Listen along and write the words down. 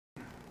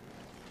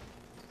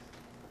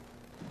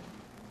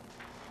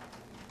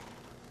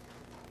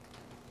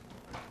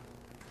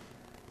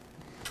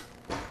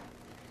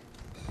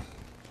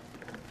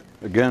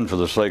again, for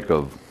the sake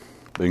of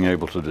being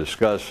able to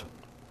discuss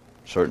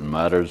certain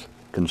matters,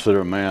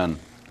 consider man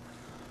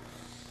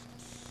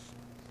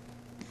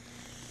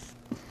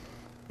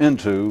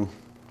into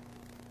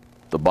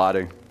the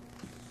body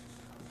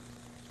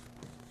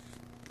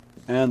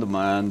and the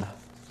mind,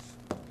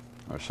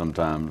 or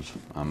sometimes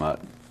I might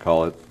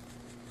call it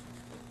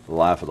the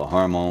life of the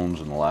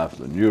hormones and the life of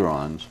the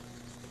neurons,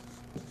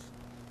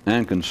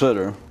 and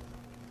consider,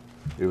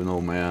 even though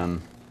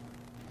man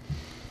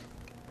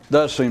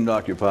does seem to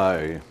occupy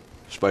a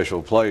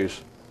special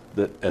place,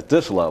 that at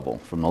this level,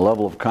 from the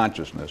level of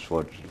consciousness,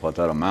 what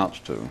that amounts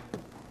to,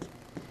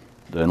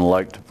 the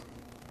intellect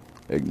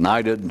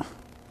ignited,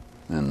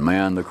 and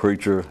man, the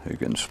creature, he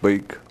can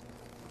speak.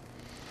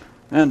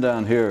 And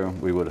down here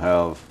we would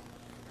have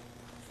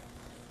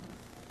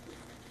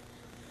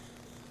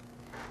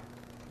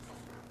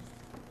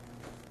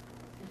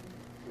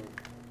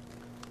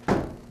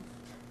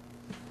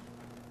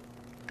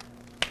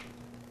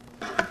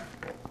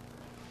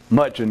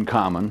much in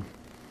common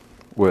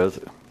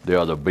with the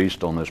other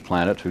beasts on this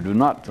planet who do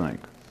not think.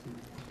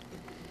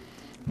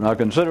 Now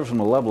consider from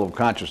the level of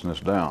consciousness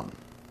down.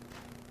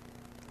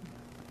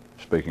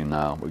 Speaking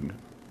now, we can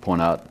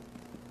point out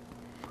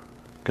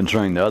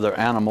concerning the other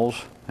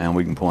animals, and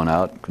we can point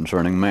out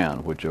concerning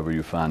man, whichever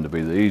you find to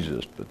be the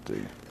easiest. But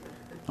the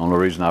only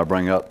reason I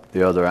bring up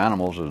the other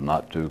animals is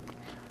not to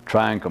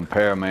try and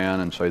compare man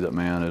and say that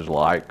man is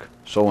like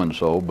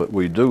so-and-so, but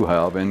we do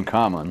have in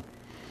common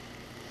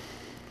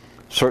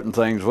certain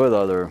things with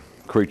other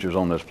creatures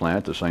on this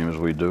planet, the same as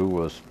we do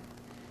with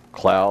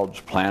clouds,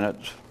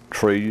 planets,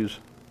 trees.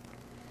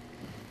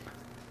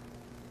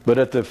 But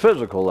at the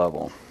physical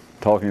level,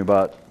 talking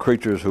about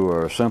creatures who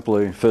are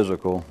simply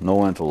physical,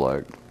 no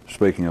intellect,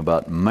 speaking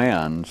about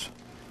man's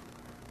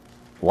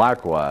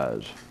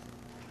likewise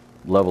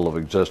level of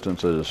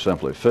existence that is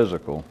simply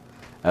physical,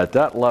 at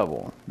that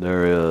level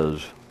there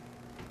is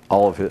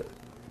all of his,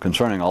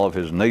 concerning all of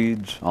his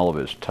needs, all of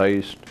his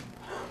taste,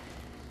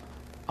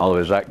 all of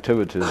his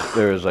activities,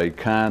 there is a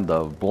kind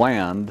of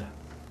bland,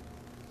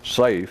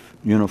 safe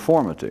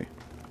uniformity.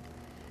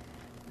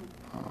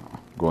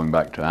 Going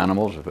back to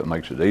animals, if it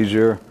makes it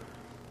easier,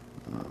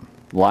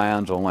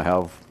 lions only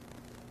have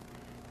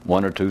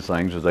one or two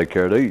things that they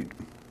care to eat.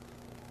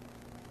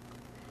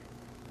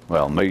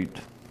 Well, meat,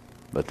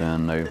 but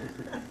then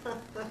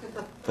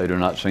they do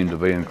not seem to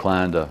be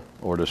inclined to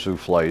order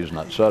souffles and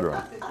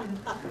etc.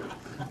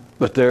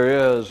 But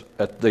there is,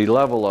 at the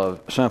level of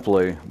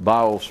simply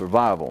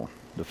biosurvival,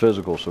 the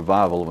physical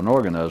survival of an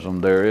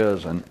organism, there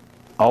is, in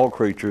all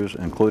creatures,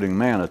 including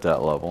man at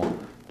that level,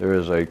 there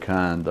is a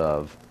kind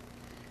of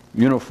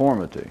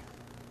uniformity.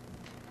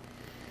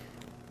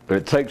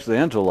 It takes the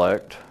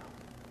intellect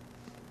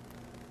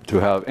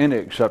to have any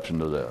exception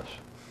to this.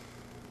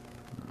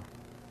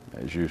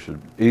 As you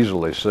should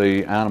easily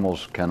see,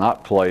 animals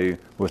cannot play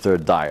with their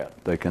diet.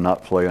 They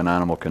cannot play, an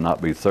animal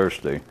cannot be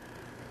thirsty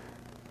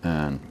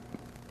and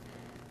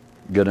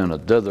get in a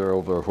dither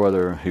over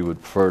whether he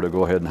would prefer to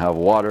go ahead and have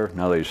water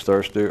now that he's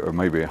thirsty, or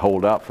maybe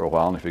hold out for a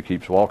while, and if he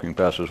keeps walking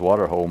past his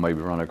water hole, maybe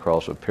run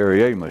across a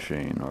Perrier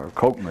machine or a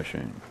Coke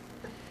machine.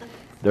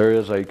 There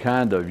is a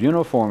kind of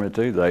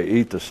uniformity. They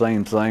eat the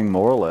same thing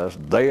more or less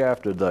day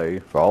after day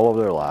for all of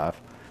their life,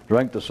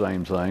 drink the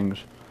same things,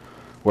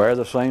 wear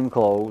the same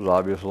clothes,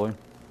 obviously,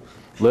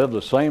 live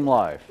the same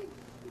life.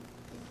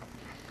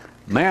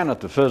 Man at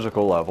the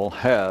physical level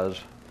has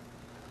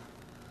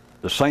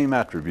the same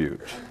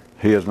attributes.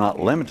 He is not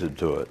limited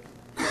to it,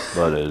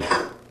 but as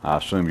I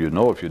assume you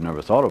know if you've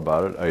never thought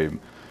about it, a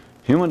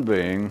human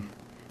being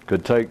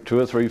could take 2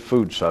 or 3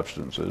 food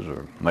substances,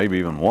 or maybe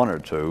even 1 or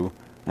 2,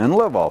 and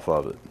live off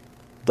of it.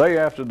 Day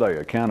after day,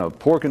 a can of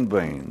pork and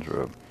beans,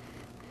 or a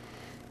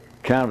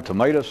can of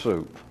tomato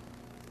soup,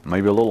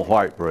 maybe a little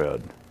white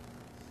bread.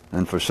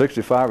 And for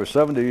 65 or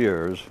 70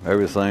 years,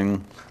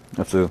 everything,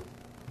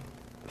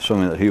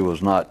 assuming that he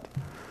was not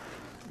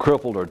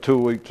crippled or too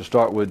weak to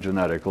start with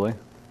genetically,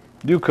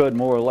 you could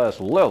more or less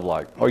live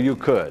like, or you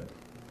could,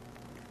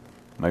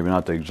 maybe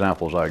not the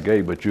examples I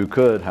gave, but you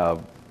could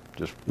have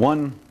just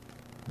one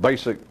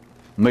basic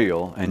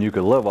meal and you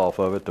could live off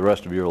of it the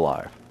rest of your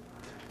life.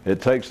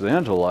 It takes the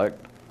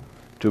intellect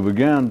to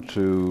begin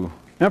to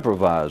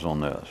improvise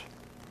on this.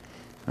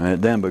 And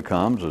it then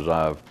becomes, as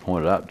I've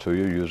pointed out to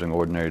you using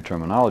ordinary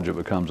terminology, it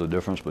becomes the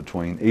difference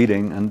between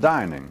eating and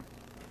dining,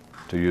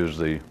 to use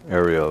the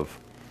area of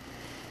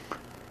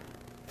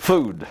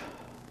food.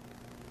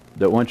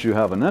 That once you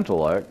have an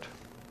intellect,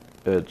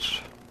 it's,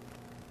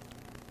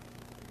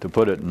 to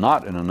put it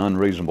not in an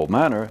unreasonable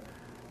manner,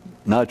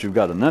 now that you've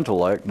got an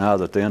intellect, now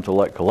that the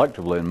intellect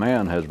collectively in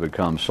man has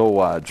become so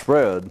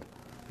widespread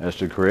as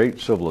to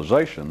create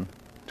civilization,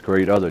 to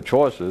create other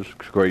choices, to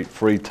create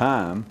free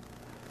time,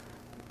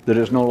 that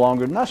is no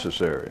longer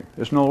necessary.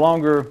 It's just no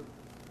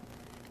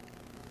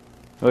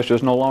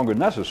longer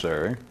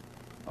necessary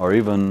or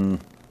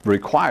even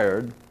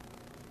required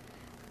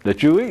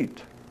that you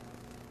eat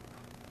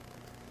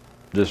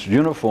this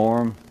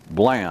uniform,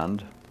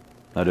 bland,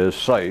 that is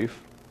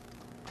safe,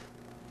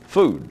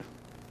 food.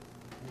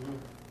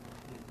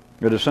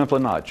 It is simply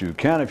not. You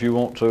can if you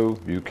want to.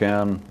 You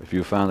can, if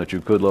you found that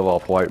you could live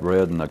off white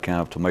bread and a can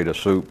of tomato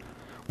soup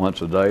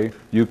once a day,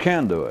 you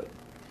can do it.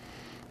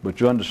 But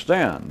you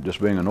understand,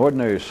 just being an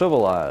ordinary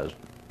civilized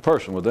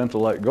person with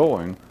intellect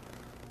going,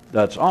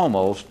 that's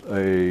almost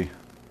it's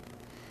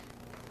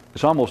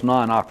almost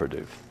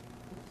non-operative.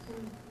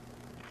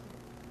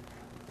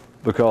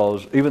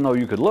 Because even though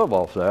you could live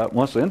off that,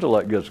 once the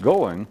intellect gets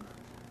going,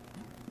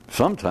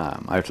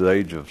 sometime after the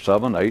age of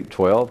 7, 8,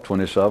 12,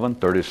 27,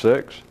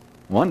 36,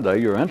 one day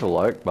your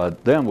intellect by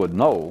then would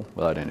know,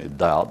 without any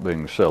doubt,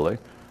 being silly,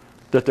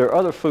 that there are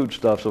other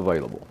foodstuffs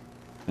available.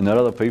 And that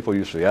other people,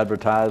 you see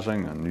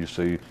advertising and you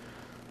see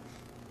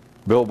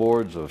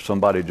billboards of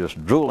somebody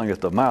just drooling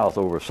at the mouth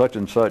over such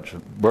and such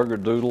burger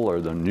doodle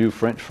or the new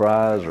French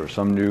fries or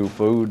some new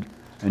food.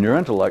 And your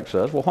intellect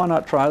says, well, why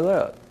not try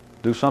that?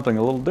 Do something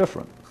a little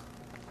different.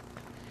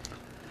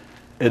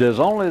 It is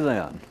only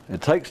then,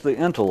 it takes the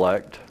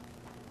intellect,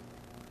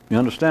 you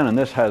understand, and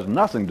this has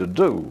nothing to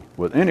do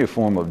with any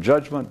form of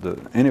judgment,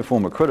 any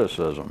form of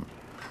criticism.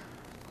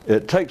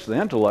 It takes the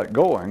intellect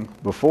going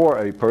before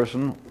a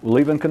person will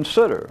even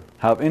consider,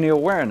 have any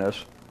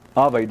awareness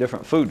of a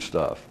different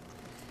foodstuff.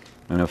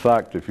 And in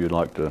fact, if you'd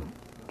like to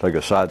take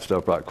a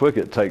sidestep right quick,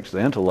 it takes the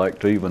intellect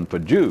to even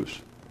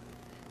produce,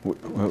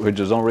 which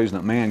is the only reason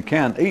that man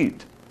can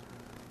eat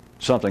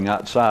something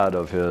outside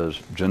of his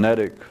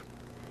genetic,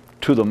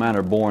 to the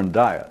manner born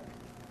diet.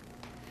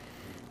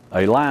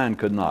 A lion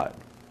could not.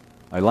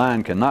 A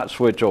lion cannot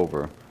switch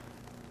over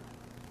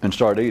and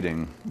start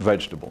eating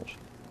vegetables.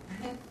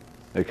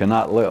 It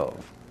cannot live.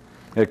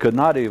 It could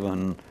not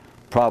even,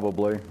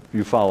 probably,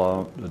 you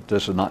follow that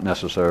this is not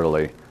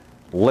necessarily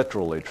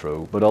literally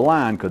true, but a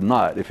lion could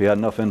not, if he had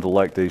enough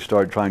intellect that he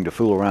started trying to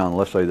fool around,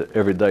 let's say that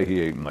every day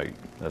he ate meat,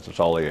 that's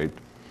all he ate,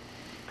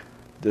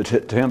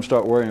 to him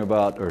start worrying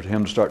about, or to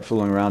him start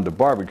fooling around to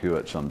barbecue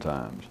it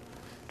sometimes,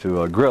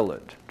 to grill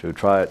it, to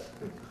try it.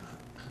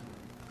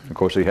 Of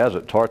course, he has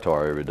it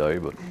tartar every day,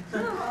 but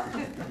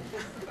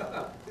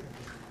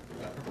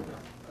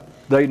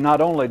they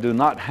not only do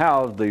not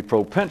have the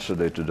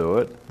propensity to do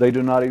it, they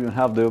do not even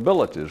have the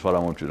ability, is what I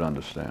want you to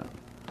understand.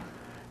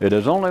 It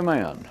is only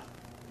man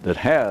that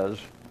has,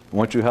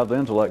 once you have the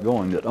intellect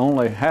going, that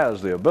only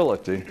has the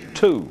ability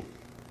to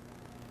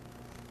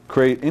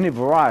create any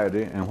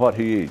variety in what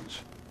he eats.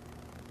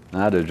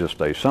 That is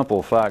just a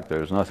simple fact.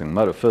 There's nothing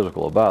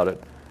metaphysical about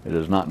it. It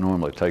is not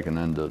normally taken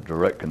into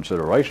direct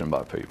consideration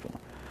by people.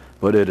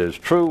 But it is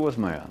true with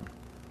man.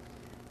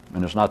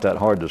 And it's not that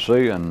hard to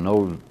see, and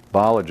no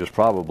biologist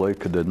probably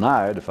could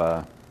deny it if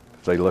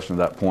they listen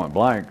to that point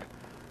blank.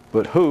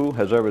 But who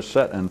has ever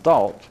sat and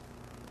thought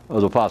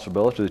of the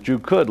possibility that you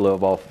could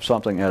live off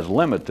something as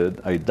limited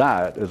a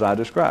diet as I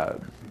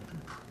described?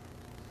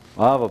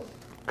 I have a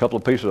couple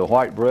of pieces of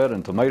white bread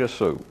and tomato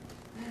soup.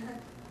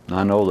 And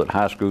I know that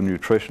high school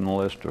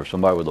nutritionalists or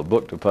somebody with a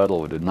book to peddle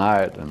would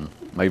deny it, and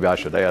maybe I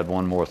should add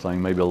one more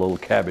thing, maybe a little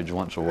cabbage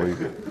once a week.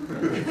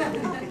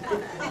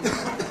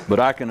 But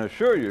I can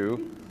assure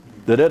you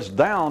that it's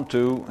down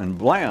to, and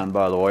bland,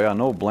 by the way, I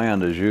know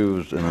bland is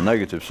used in a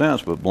negative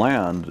sense, but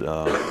bland,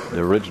 the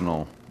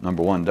original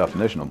 #1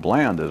 definition of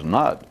bland, is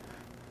not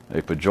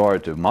a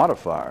pejorative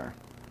modifier.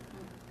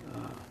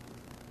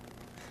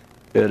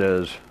 It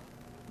is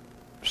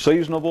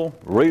seasonable,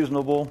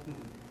 reasonable,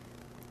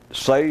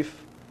 safe.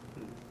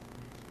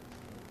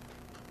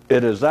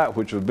 It is that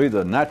which would be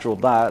the natural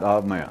diet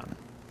of man.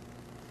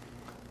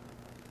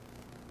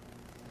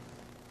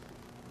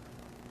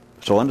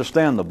 So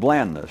understand the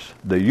blandness,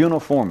 the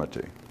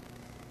uniformity,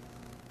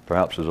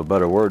 perhaps is a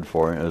better word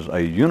for it, is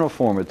a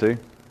uniformity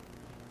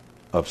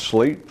of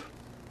sleep,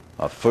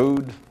 of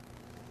food,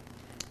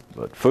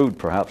 but food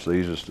perhaps the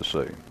easiest to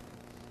see.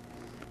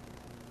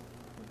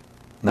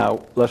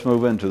 Now let's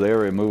move into the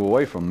area, move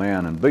away from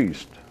man and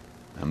beast,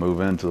 and move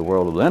into the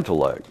world of the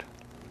intellect.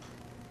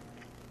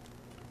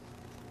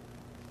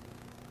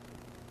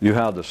 You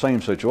have the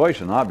same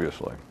situation,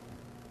 obviously,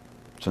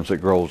 since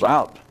it grows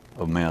out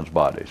of man's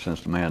body,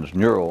 since the man's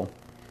neural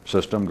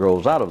system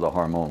grows out of the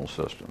hormonal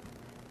system,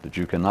 that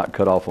you cannot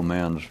cut off a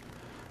man's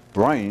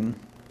brain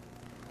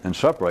and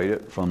separate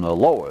it from the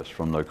lowest,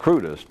 from the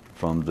crudest,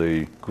 from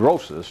the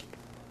grossest,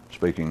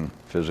 speaking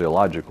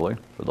physiologically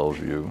for those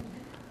of you,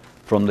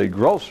 from the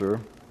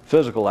grosser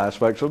physical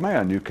aspects of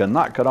man. You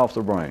cannot cut off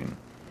the brain.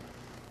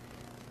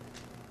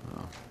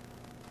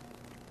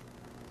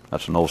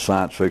 That's an old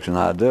science fiction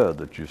idea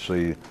that you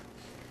see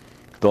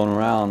thrown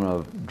around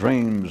of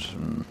dreams.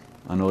 And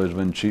I know there's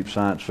been cheap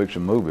science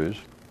fiction movies,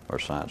 or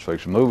science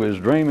fiction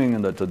movies,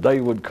 dreaming that the day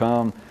would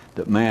come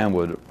that man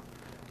would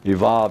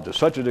evolve to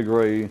such a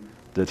degree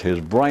that his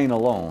brain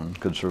alone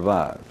could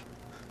survive.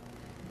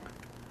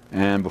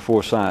 And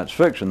before science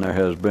fiction, there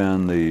has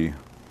been the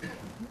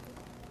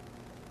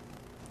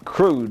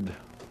crude,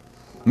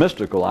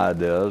 mystical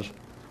ideas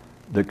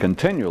that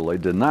continually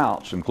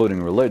denounce,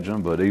 including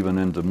religion, but even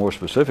into more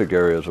specific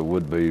areas of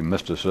would-be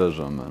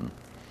mysticism, and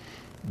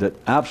that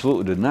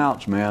absolutely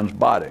denounce man's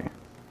body.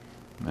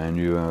 And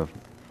you have,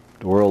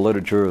 the world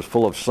literature is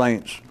full of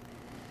saints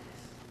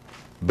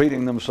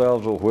beating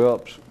themselves with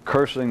whips,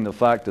 cursing the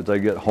fact that they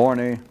get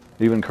horny,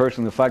 even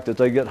cursing the fact that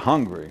they get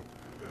hungry,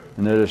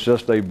 and that it's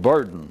just a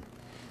burden.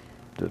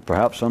 That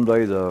perhaps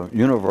someday the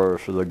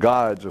universe or the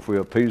gods, if we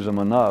appease them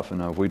enough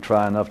and if we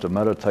try enough to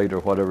meditate or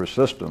whatever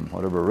system,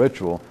 whatever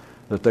ritual,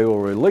 that they will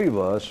relieve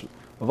us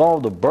of all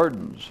the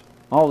burdens,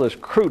 all this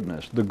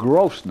crudeness, the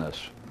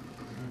grossness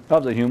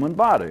of the human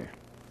body.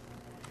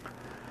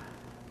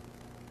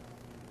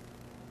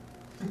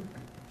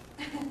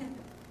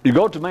 You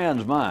go to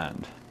man's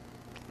mind.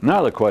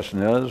 Now the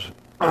question is,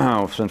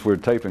 since we're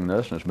taping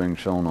this and it's being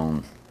shown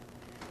on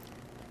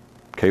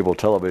cable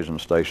television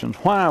stations,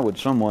 why would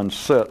someone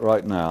sit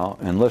right now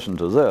and listen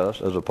to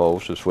this as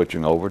opposed to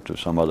switching over to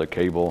some other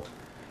cable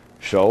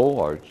show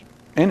or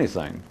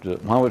anything?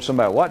 Why would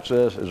somebody watch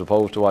this as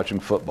opposed to watching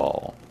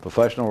football,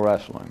 professional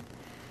wrestling,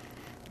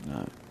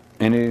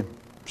 any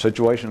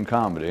situation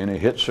comedy, any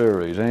hit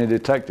series, any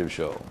detective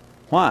show?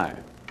 Why?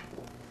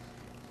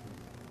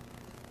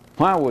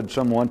 Why would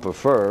someone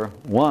prefer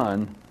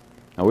one?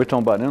 Now we're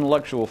talking about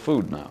intellectual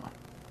food now,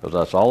 because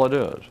that's all it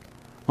is.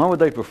 Why would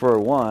they prefer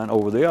one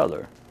over the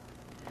other?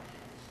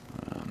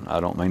 I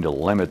don't mean to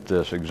limit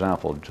this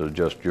example to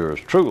just yours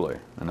truly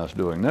and us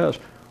doing this.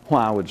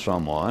 Why would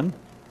someone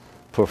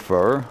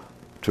prefer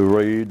to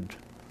read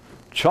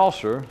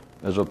Chaucer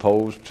as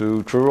opposed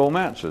to True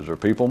Romances or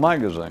People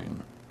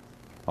magazine,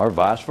 or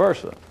vice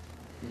versa?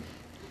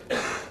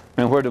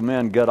 And where do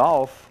men get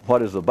off?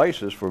 What is the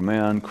basis for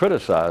men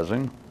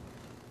criticizing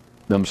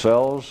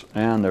themselves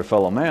and their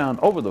fellow man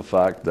over the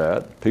fact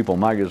that People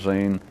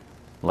magazine,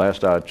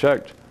 last I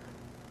checked,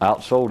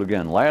 outsold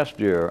again last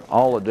year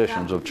all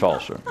editions of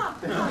Chaucer,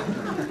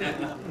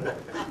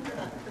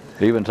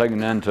 even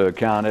taking into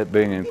account it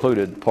being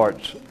included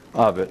parts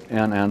of it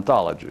in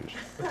anthologies?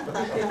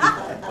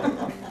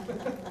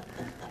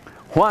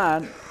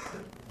 Why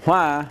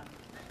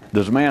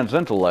does man's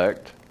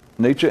intellect,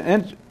 each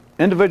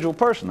individual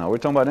person, now we're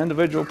talking about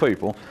individual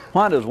people,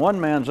 why does one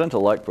man's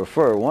intellect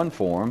prefer one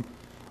form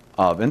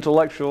of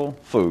intellectual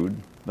food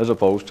as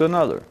opposed to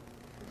another?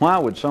 Why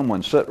would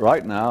someone sit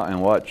right now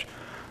and watch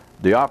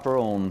the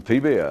opera on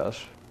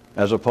PBS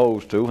as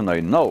opposed to when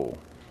they know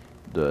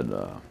that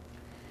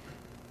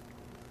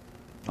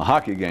a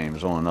hockey game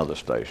is on another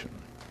station,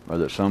 or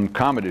that some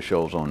comedy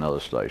show is on another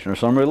station, or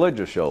some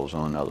religious show is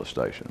on another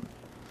station?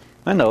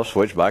 And they'll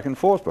switch back and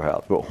forth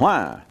perhaps. But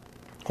why?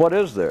 What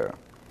is there?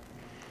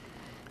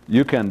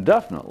 You can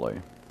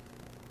definitely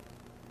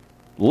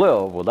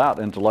live without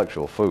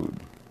intellectual food.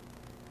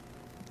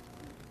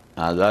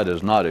 Now, that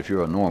is not if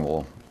you're a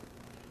normal,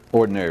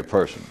 ordinary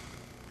person.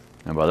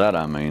 And by that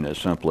I mean it's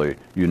simply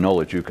you know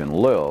that you can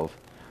live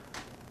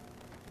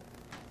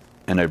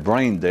in a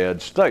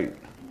brain-dead state.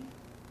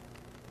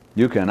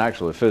 You can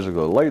actually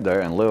physically lay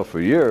there and live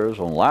for years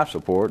on life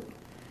support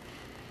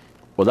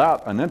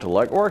without an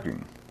intellect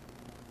working.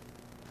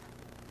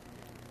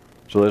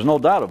 So there's no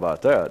doubt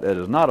about that. It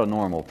is not a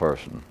normal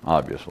person,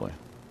 obviously.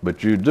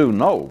 But you do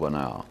know by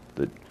now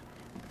that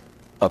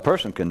a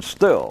person can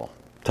still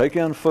take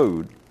in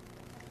food,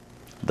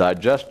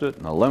 digest it,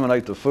 and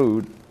eliminate the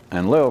food,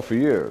 and live for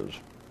years,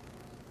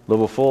 live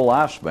a full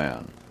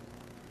lifespan,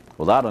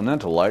 without an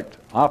intellect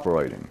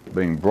operating,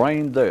 being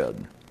brain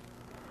dead.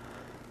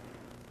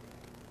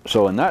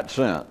 So in that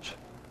sense,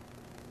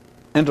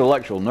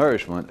 intellectual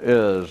nourishment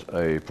is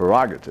a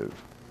prerogative.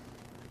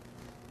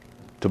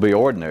 To be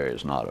ordinary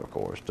is not, of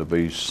course. To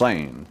be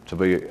sane, to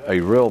be a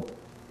real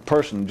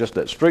person just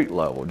at street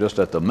level, just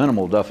at the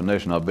minimal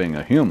definition of being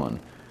a human,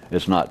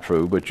 it's not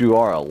true, but you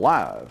are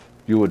alive.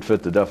 You would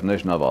fit the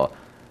definition of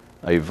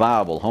a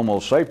viable Homo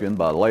sapien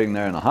by laying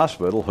there in a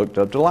hospital hooked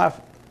up to life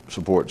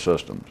support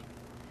systems.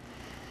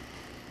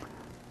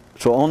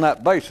 So on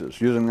that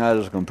basis, using that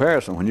as a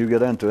comparison, when you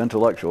get into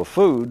intellectual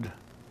food,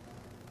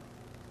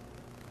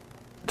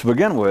 to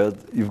begin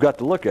with, you've got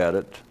to look at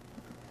it,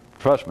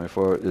 trust me,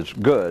 for it's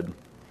good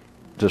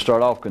to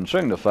start off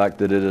considering the fact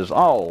that it is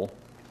all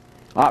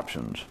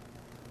options,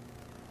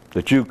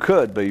 that you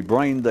could be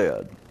brain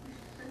dead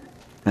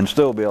and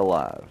still be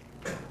alive.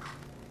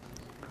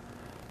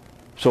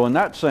 So in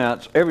that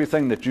sense,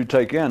 everything that you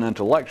take in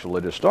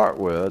intellectually to start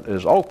with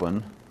is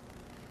open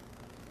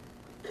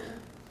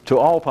to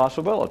all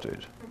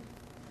possibilities.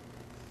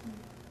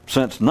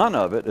 Since none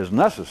of it is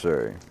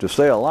necessary to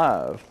stay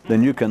alive,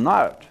 then you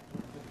cannot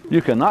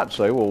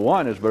say, well,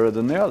 one is better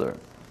than the other.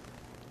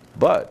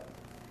 But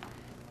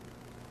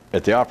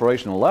at the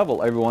operational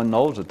level, everyone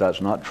knows that that's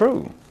not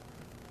true.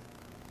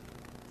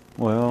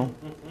 Well,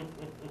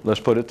 let's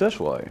put it this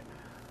way.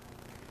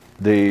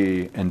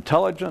 The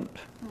intelligent,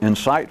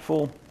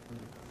 insightful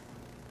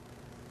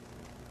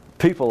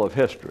people of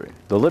history,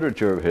 the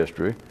literature of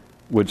history,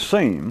 would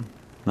seem,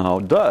 now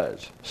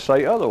does,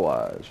 say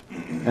otherwise.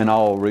 And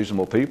all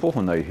reasonable people,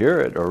 when they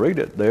hear it or read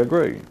it, they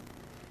agree.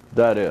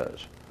 That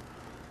is,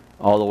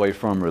 all the way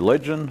from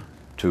religion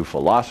to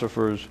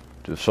philosophers,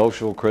 to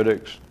social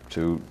critics,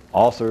 to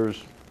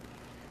authors,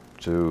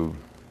 to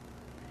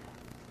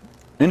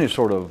any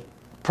sort of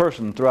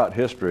person throughout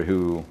history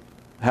who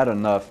had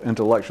enough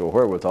intellectual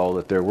wherewithal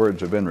that their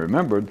words have been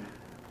remembered,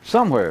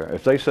 somewhere,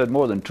 if they said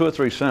more than 2 or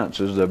 3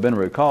 sentences that have been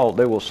recalled,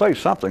 they will say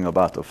something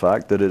about the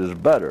fact that it is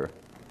better.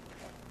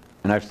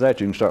 And after that,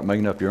 you can start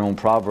making up your own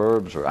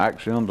proverbs or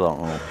axioms. I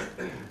don't know.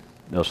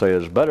 They'll say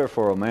it's better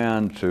for a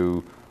man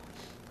to,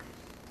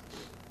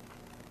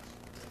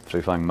 see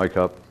if I can make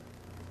up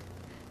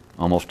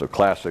almost a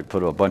classic,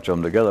 put a bunch of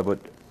them together, but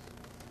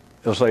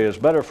they'll say it's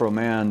better for a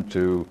man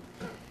to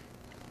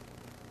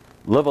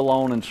live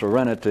alone in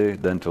serenity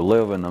than to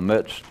live in the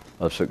midst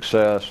of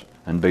success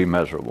and be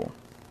miserable.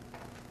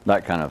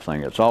 That kind of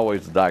thing. It's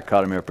always the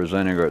dichotomy of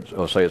presenting, or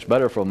it'll say it's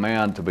better for a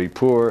man to be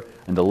poor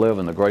and to live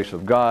in the grace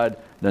of God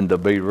than to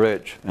be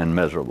rich and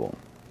miserable.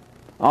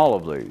 All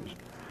of these.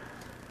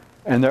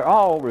 And they're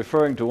all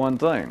referring to one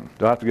thing.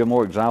 Do I have to give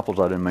more examples?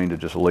 I didn't mean to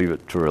just leave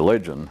it to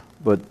religion.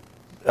 But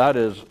that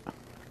is,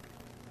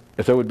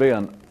 if there would be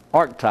an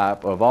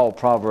archetype of all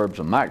proverbs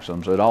and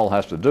maxims, it all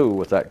has to do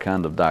with that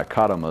kind of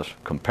dichotomous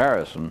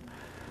comparison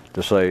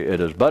to say it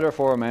is better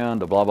for a man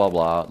to blah, blah,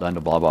 blah than to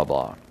blah, blah,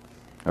 blah.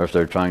 Or if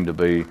they're trying to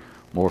be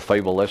more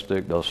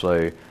fabulistic, they'll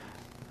say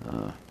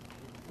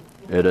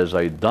it is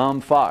a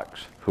dumb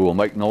fox who will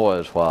make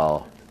noise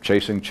while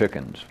chasing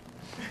chickens.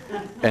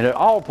 And it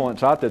all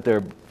points out that there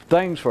are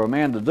things for a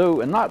man to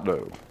do and not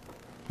do.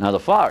 Now the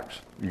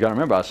fox, you got to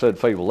remember I said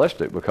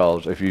fabulistic,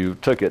 because if you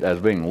took it as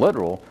being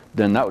literal,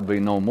 then that would be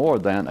no more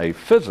than a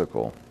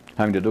physical,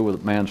 having to do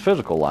with man's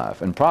physical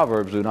life. And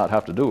proverbs do not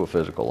have to do with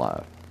physical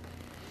life.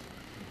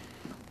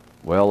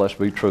 Well, let's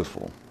be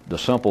truthful. The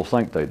simple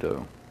think they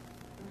do.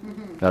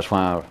 That's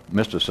why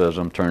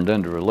mysticism turned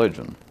into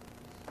religion.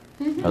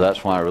 Now,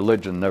 that's why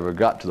religion never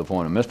got to the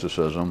point of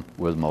mysticism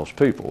with most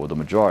people, with the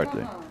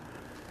majority.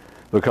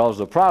 Because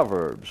the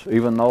proverbs,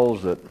 even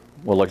those that,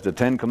 well, look at the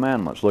 10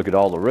 Commandments, look at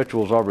all the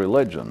rituals of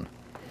religion,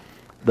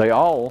 they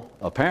all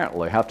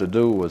apparently have to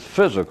do with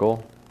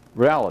physical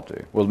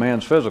reality, with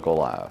man's physical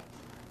life.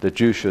 That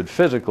you should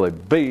physically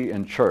be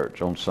in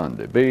church on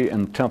Sunday, be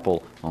in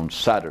temple on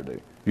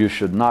Saturday. You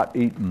should not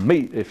eat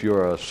meat if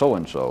you're a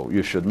so-and-so.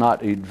 You should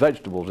not eat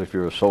vegetables if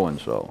you're a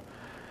so-and-so.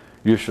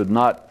 You should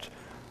not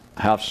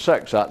have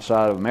sex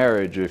outside of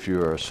marriage if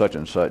you're a such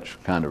and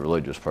such kind of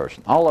religious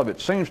person. All of it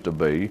seems to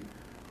be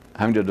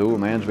having to do with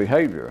man's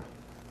behavior.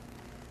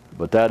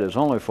 But that is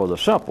only for the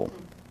simple,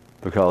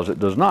 because it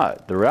does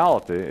not. The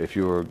reality, if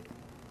you're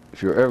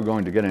ever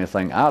going to get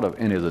anything out of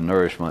any of the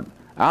nourishment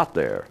out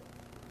there,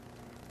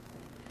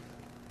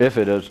 if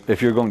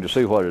you're going to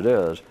see what it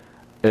is,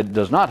 it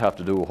does not have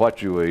to do with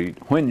what you eat,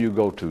 when you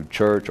go to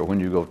church or when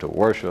you go to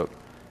worship.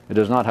 It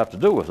does not have to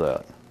do with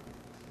that.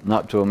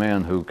 Not to a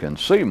man who can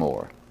see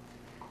more.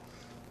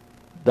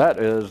 That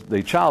is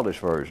the childish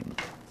version.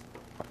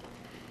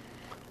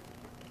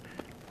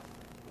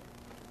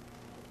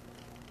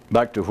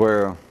 Back to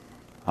where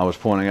I was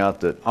pointing out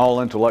that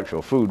all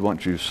intellectual food,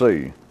 once you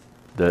see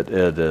that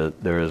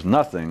there is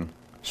nothing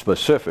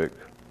specific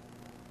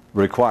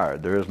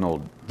required. There is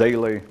no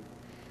daily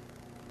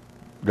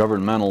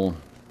governmental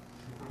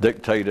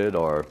dictated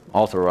or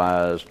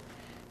authorized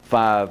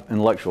 5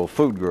 intellectual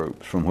food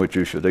groups from which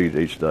you should eat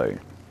each day.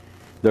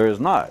 There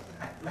is not.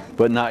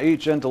 But now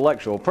each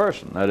intellectual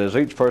person, that is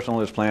each person on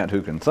this planet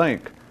who can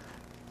think,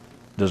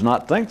 does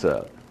not think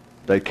that.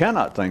 They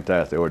cannot think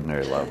that at the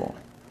ordinary level.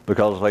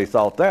 Because if they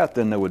thought that,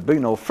 then there would be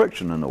no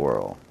friction in the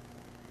world.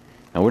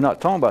 And we're not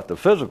talking about the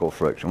physical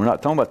friction. We're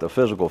not talking about the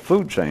physical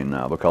food chain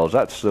now, because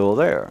that's still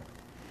there.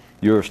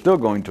 You're still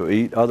going to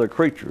eat other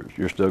creatures.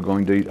 You're still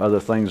going to eat other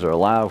things that are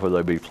alive,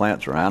 whether they be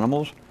plants or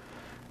animals,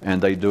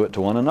 and they do it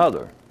to one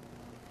another.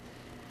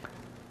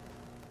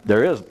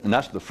 There is, and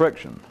that's the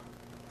friction.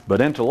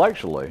 But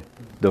intellectually,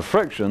 the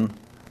friction,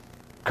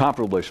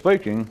 comparably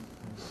speaking,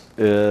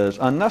 is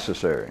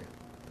unnecessary.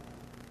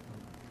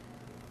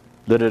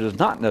 That it is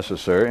not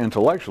necessary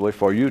intellectually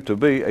for you to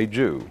be a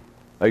Jew,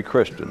 a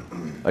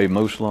Christian, a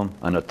Muslim,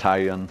 an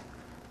Italian,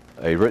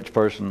 a rich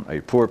person, a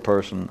poor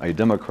person, a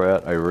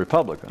Democrat, a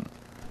Republican.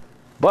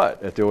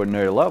 But at the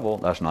ordinary level,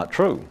 that's not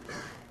true.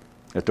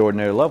 At the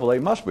ordinary level, they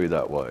must be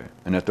that way.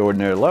 And at the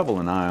ordinary level,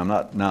 and I am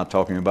not now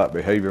talking about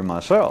behavior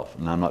myself,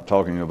 and I'm not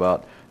talking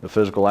about the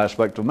physical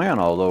aspect of man,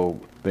 although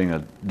being a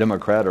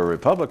Democrat or a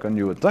Republican,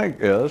 you would think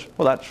is,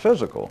 well, that's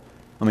physical.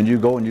 I mean, you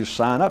go and you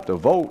sign up to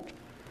vote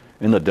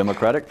in the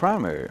Democratic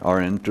primary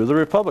or into the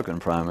Republican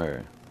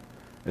primary.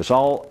 It's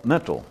all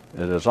mental.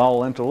 It is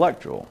all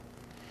intellectual.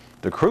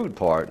 The crude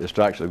part is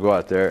to actually go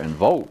out there and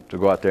vote, to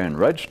go out there and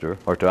register,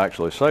 or to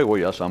actually say, well,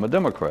 yes, I'm a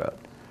Democrat.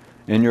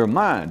 In your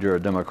mind, you're a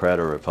Democrat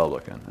or a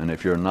Republican. And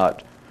if you're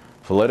not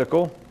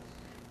political,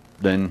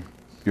 then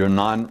you're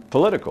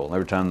non-political.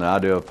 Every time the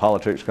idea of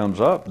politics comes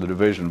up, the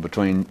division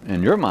between,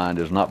 in your mind,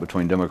 is not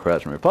between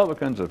Democrats and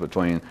Republicans, it's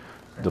between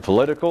the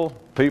political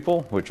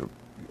people, which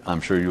I'm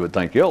sure you would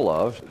think ill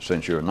of,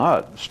 since you're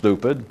not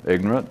stupid,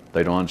 ignorant,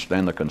 they don't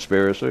understand the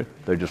conspiracy,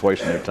 they're just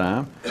wasting their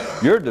time.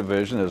 Your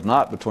division is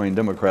not between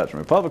Democrats and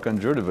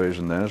Republicans, your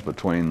division then is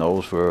between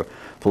those who are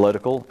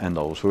political and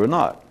those who are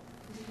not.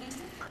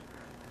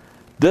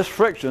 This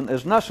friction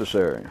is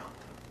necessary.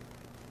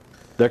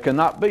 There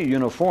cannot be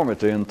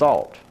uniformity in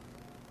thought.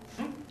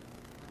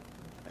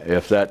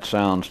 if that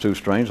sounds too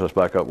strange, let's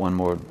back up one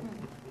more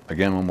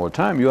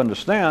time. You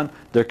understand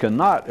there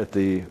cannot, at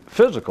the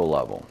physical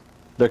level,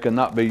 there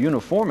cannot be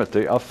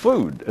uniformity of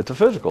food at the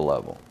physical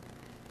level.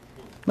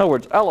 In other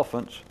words,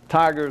 elephants,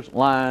 tigers,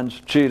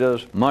 lions,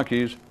 cheetahs,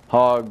 monkeys,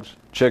 hogs,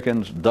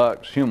 chickens,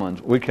 ducks,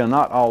 humans, we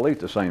cannot all eat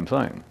the same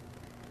thing.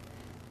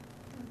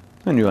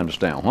 And you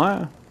understand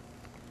why.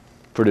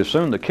 Pretty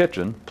soon the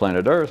kitchen,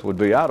 planet Earth, would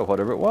be out of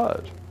whatever it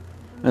was.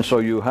 And so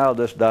you have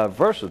this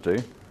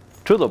diversity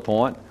to the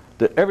point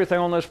that everything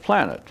on this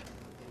planet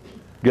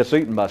gets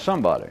eaten by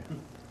somebody,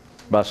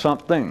 by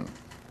something,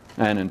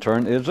 and in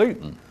turn is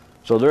eaten.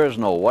 So there is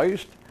no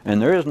waste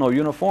and there is no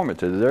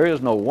uniformity. There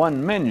is no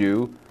one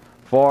menu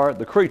for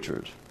the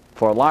creatures,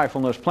 for life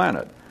on this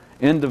planet.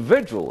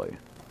 Individually,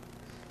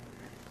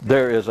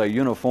 there is a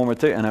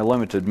uniformity and a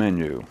limited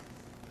menu,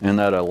 in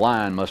that a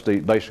lion must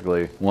eat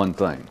basically one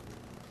thing.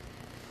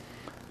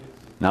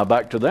 Now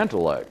back to the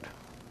intellect.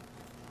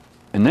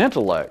 In the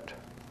intellect,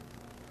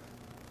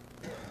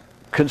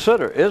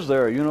 consider, is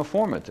there a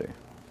uniformity?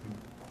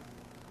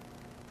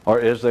 Or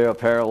is there a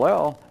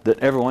parallel that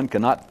everyone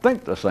cannot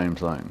think the same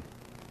thing?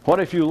 What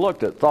if you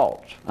looked at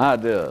thoughts,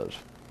 ideas?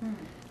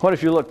 What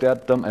if you looked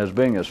at them as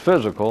being as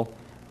physical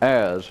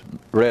as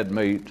red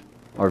meat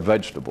or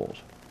vegetables?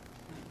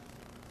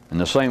 In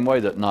the same way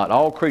that not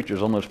all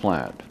creatures on this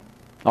planet,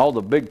 all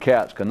the big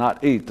cats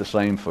cannot eat the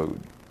same food.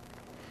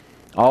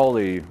 All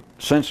the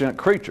sentient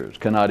creatures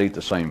cannot eat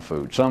the same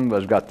food. Some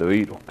has got to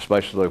eat,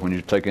 especially when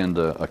you take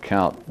into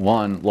account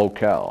one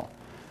locale.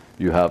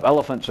 You have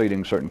elephants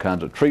eating certain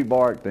kinds of tree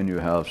bark, then you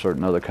have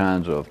certain other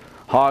kinds of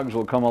hogs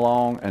will come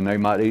along and they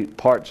might eat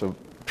parts of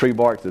tree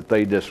bark that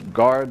they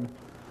discard.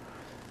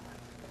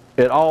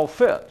 It all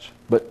fits,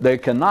 but they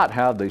cannot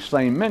have the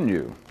same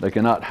menu. They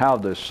cannot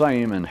have the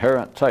same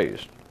inherent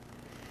taste.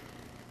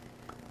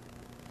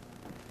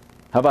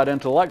 How about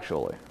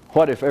intellectually?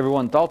 What if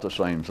everyone thought the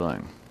same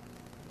thing?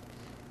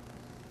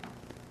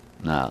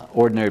 Now,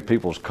 ordinary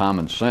people's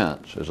common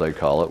sense, as they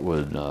call it,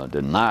 would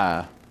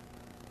deny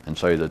and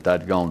say that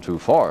that's gone too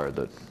far,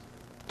 that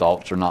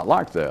thoughts are not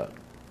like that.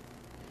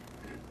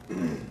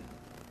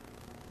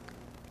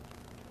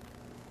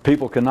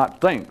 People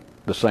cannot think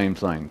the same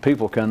thing.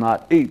 People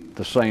cannot eat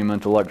the same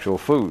intellectual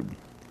food.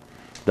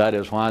 That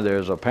is why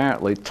there's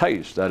apparently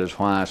taste. That is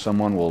why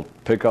someone will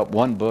pick up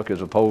one book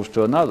as opposed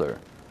to another.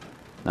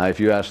 Now, if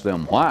you ask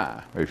them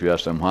why, or if you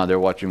ask them why they're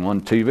watching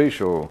one TV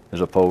show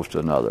as opposed to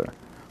another,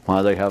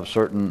 why they have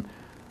certain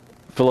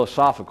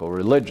philosophical,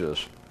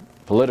 religious,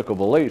 political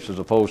beliefs as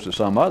opposed to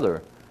some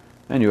other,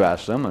 and you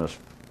ask them in a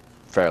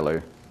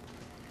fairly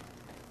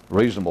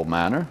reasonable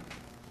manner,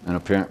 and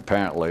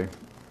apparently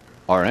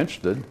are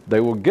interested, they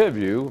will give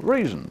you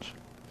reasons.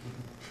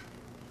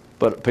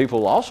 But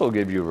people will also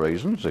give you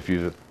reasons if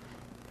you're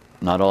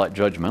not all that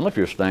judgmental. If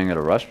you're staying at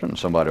a restaurant and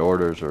somebody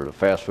orders, or a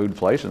fast food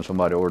place and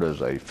somebody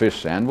orders a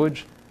fish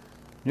sandwich,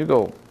 you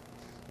go,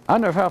 I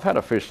never have had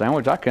a fish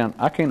sandwich. I can't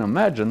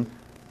imagine.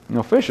 You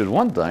know, fish is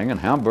one thing, and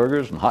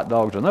hamburgers and hot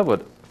dogs and that,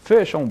 but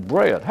fish on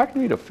bread, how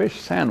can you eat a fish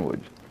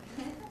sandwich?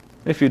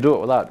 If you do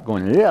it without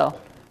going, yeah,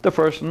 the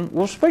person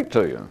will speak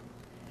to you.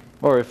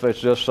 Or if it's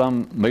just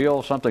some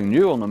meal, something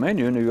new on the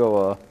menu, and you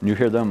go, you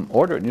hear them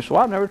order it, and you say,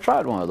 well, I've never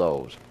tried one of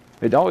those.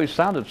 It always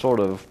sounded sort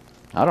of,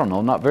 I don't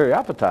know, not very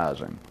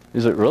appetizing.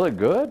 Is it really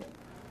good?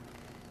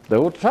 They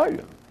will tell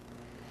you.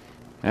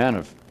 And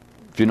if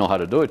you know how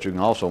to do it, you can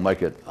also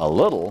make it a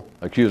little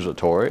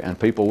accusatory, and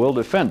people will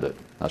defend it.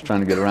 I was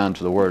trying to get around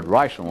to the word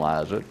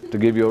rationalize it, to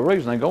give you a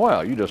reason. They go,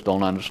 well, you just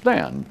don't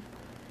understand.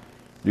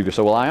 You can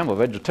say, well, I am a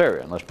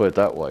vegetarian, let's put it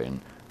that way. And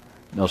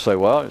they'll say,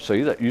 well,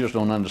 see, that you just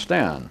don't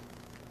understand.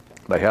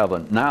 They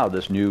have now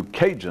this new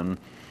Cajun,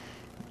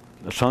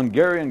 this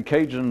Hungarian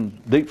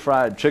Cajun deep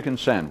fried chicken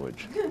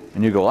sandwich.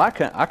 And you go, I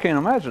can't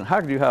imagine, how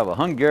could you have a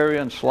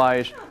Hungarian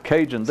sliced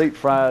Cajun deep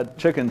fried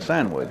chicken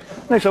sandwich?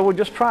 And they say, well,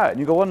 just try it. And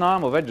you go, well, no,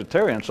 I'm a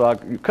vegetarian, so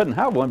you couldn't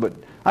have one, but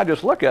I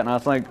just look at it and I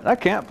think,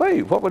 that can't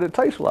be. What would it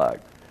taste like?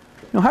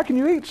 You know, how can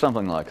you eat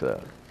something like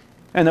that?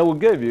 And they will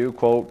give you,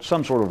 quote,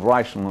 some sort of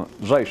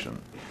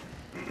rationalization.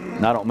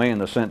 And I don't mean in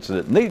the sense that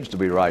it needs to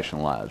be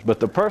rationalized, but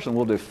the person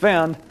will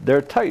defend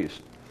their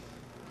taste.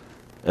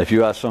 If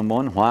you ask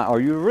someone, why are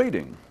you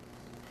reading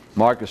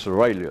Marcus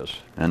Aurelius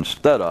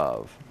instead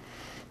of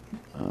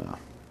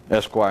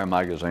Esquire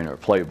magazine or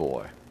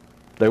Playboy?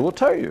 They will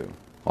tell you.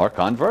 Or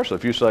conversely,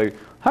 if you say,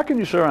 how can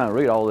you sit around and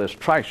read all this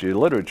trashy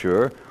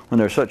literature when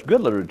there's such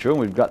good literature and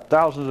we've got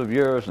thousands of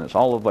years and it's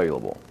all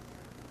available?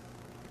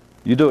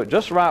 You do it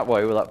just the right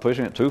way without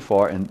pushing it too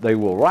far, and they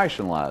will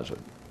rationalize it.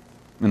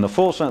 In the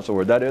full sense of the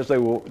word, that is, they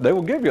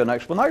will give you an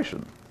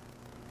explanation.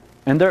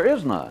 And there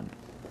is none.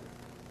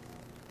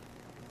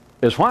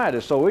 It's why it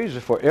is so easy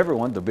for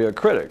everyone to be a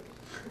critic.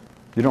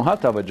 You don't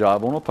have to have a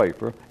job on a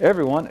paper.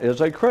 Everyone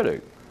is a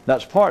critic.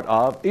 That's part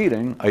of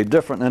eating a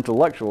different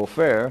intellectual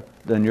fare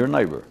than your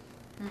neighbor.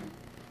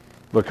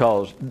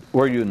 Because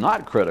were you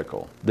not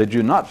critical, did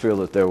you not feel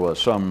that there was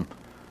some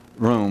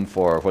room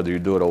for, whether you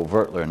do it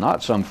overtly or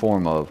not, some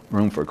form of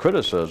room for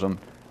criticism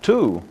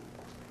to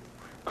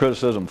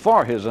criticism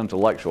for his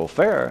intellectual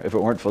fare. If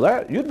it weren't for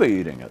that, you'd be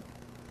eating it.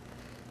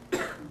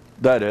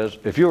 That is,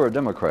 if you were a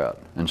Democrat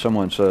and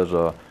someone says,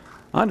 I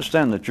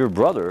understand that your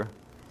brother,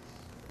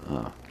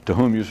 to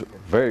whom you're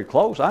very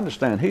close, I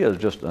understand he is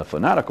just a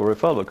fanatical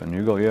Republican.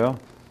 You go, yeah. And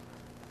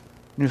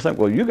you think,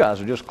 well, you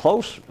guys are just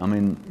close. I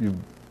mean,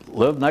 you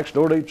live next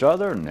door to each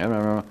other.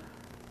 And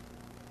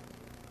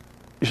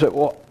you say,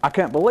 well, I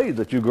can't believe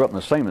that you grew up in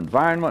the same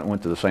environment,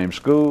 went to the same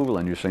school,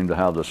 and you seem to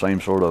have the same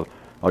sort of,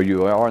 or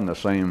you are in the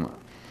same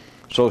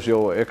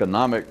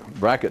socioeconomic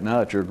bracket now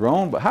that you're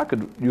grown. But how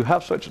could you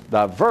have such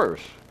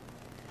diverse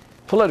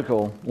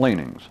political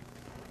leanings?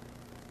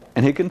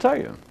 And he can tell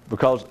you,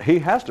 because he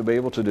has to be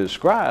able to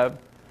describe,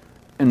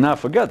 and now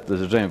forget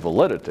the same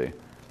validity,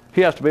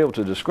 he has to be able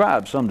to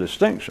describe some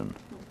distinction.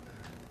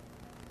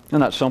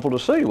 And that's simple to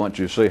see once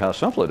you see how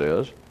simple it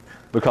is,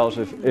 because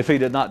if he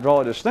did not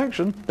draw a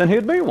distinction, then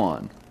he'd be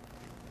one.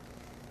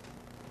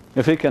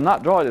 If he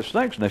cannot draw a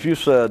distinction, if you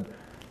said,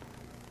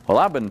 well,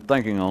 I've been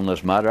thinking on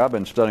this matter, I've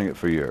been studying it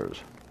for years,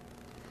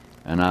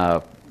 and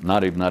I'm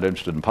not even that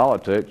interested in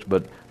politics,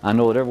 but I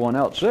know that everyone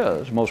else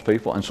is, most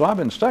people, and so I've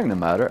been studying the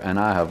matter, and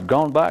I have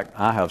gone back,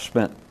 I have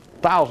spent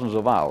thousands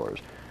of hours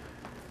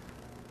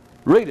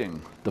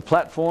reading the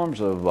platforms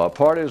of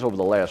parties over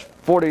the last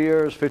 40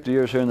 years, 50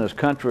 years here in this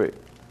country,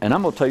 and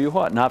I'm going to tell you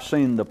what, and I've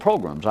seen the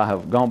programs. I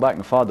have gone back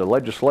and followed the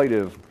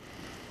legislative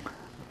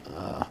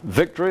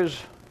victories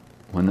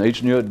when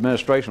each new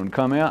administration would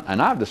come in,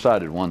 and I've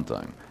decided one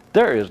thing.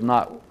 There is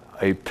not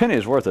a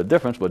penny's worth of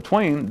difference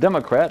between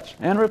Democrats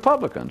and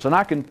Republicans, and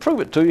I can prove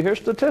it to you here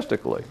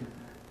statistically.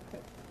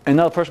 And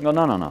another person goes,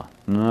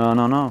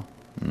 no,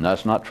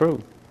 that's not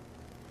true.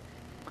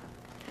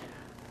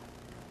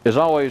 It's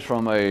always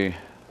from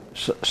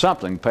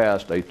something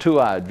past a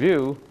two-eyed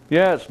view.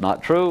 Yeah, it's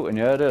not true, and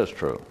yeah, it is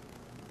true.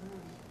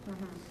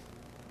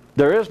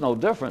 There is no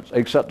difference,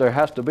 except there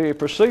has to be a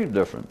perceived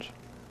difference.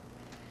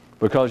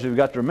 Because you've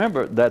got to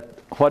remember that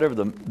whatever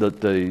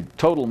the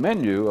total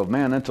menu of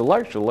man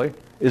intellectually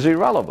is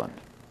irrelevant.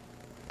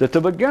 That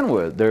to begin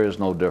with, there is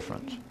no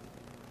difference.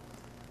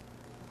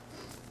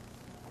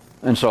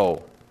 And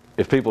so,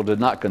 if people did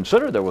not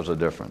consider there was a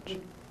difference,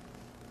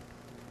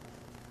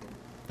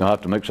 you'll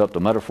have to mix up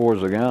the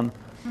metaphors again.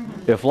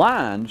 If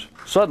lions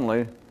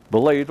suddenly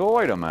believed, well,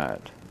 wait a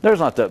minute, there's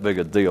not that big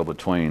a deal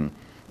between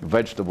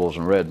vegetables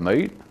and red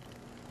meat,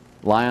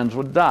 lions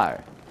would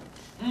die.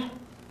 Now,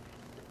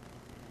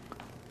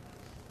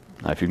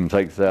 if you can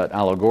take that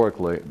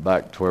allegorically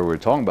back to where we were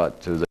talking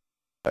about, to the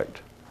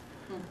effect,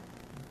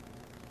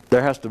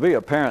 there has to be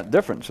apparent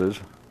differences,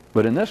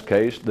 but in this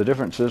case, the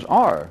differences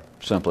are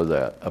simply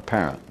that,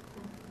 apparent.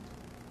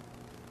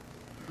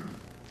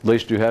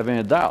 Least you have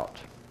any doubt.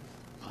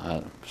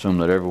 I assume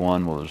that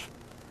everyone was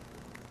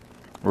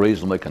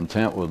reasonably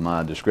content with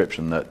my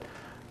description that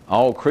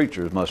all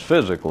creatures must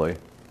physically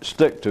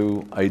stick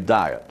to a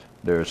diet.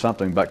 There is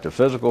something back to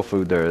physical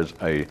food. There is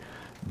a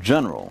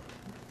general,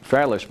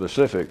 fairly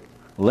specific,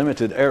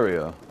 limited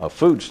area of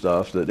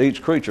foodstuffs that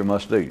each creature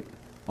must eat,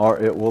 or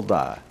it will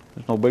die.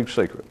 There's no big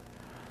secret.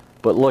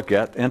 But look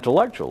at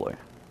intellectually.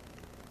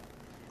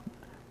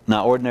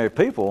 Now, ordinary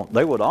people,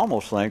 they would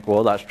almost think,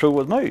 well, that's true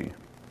with me.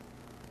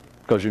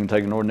 Because you can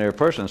take an ordinary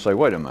person and say,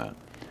 wait a minute.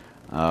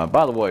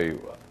 By the way,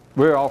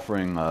 we're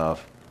offering, what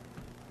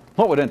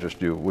would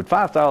interest you? Would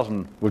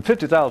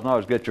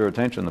 $50,000 get your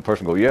attention? The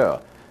person go, yeah.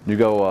 And you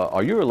go,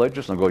 are you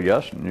religious? And they go,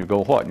 yes. And you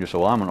go, what? And you say,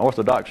 well, I'm an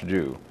Orthodox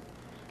Jew.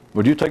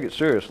 Would you take it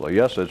seriously?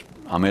 Yes,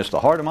 it's the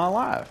heart of my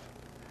life.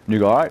 And you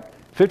go, all right,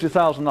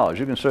 $50,000.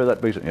 You consider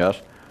that decent?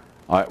 Yes.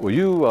 All right,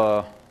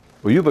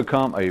 will you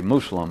become a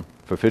Muslim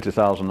for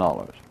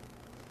 $50,000?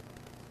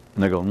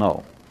 And they go,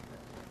 no.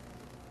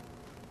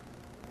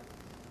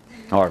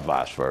 Or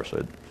vice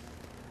versa.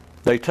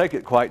 They take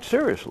it quite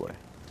seriously.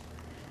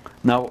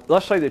 Now,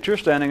 let's say that you're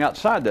standing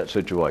outside that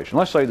situation.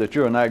 Let's say that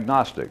you're an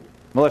agnostic.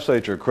 Well, let's say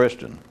that you're a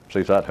Christian. See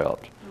if that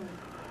helps.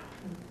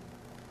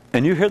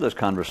 And you hear this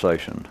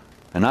conversation,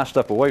 and I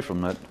step away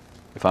from it,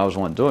 if I was the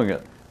one doing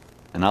it,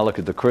 and I look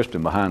at the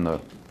Christian behind the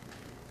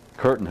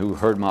curtain who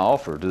heard my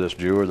offer to this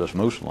Jew or this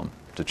Muslim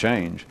to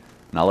change,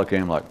 and I look at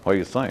him like, what do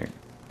you think?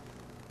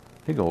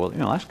 He goes,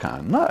 well, that's kind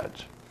of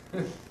nuts.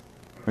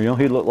 Or,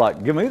 he looked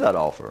like, give me that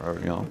offer.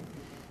 Or,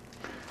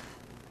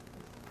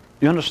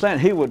 You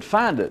understand? He would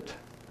find it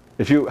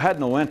if you had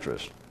no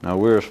interest. Now,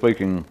 we're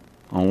speaking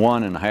on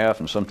 1.5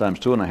 and sometimes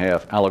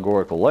 2.5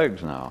 allegorical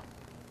legs now.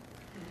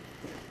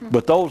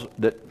 But those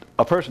that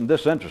a person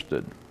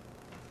disinterested,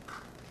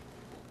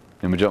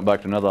 and we jump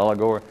back to another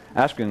allegory,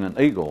 asking an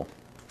eagle,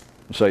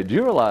 and say, do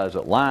you realize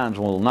that lions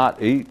will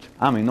not eat?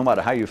 No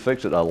matter how you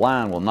fix it, a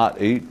lion will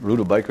not eat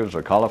rutabagas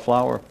or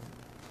cauliflower.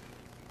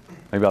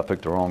 Maybe I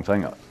picked the wrong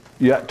thing up.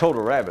 You told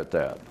a rabbit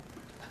that.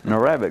 And a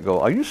rabbit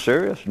go, are you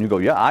serious? And you go,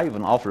 yeah, I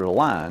even offered a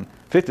lion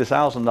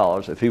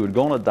 $50,000 if he would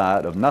go on a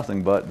diet of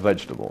nothing but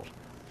vegetables.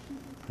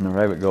 And the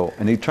rabbit go,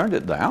 and he turned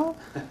it down?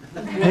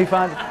 He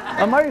finds it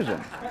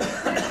amazing.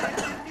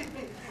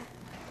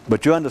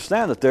 But you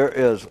understand that there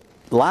is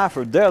life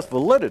or death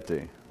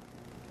validity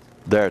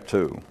there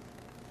too.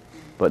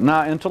 But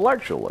not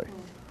intellectually.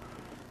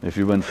 if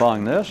you've been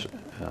following this,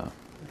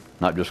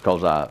 not just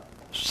because I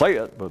say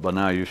it, but by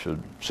now you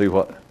should see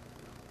what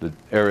the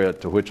area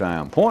to which I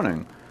am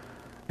pointing.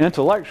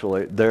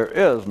 Intellectually, there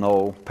is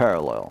no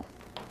parallel.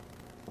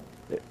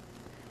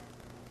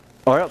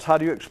 Or else, how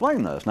do you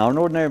explain this? Now, an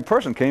ordinary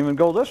person can't even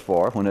go this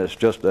far when it's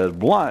just as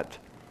blunt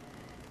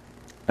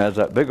as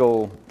that big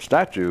old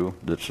statue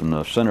that's in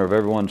the center of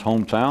everyone's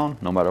hometown,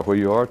 no matter where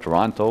you are,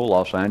 Toronto,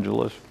 Los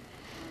Angeles,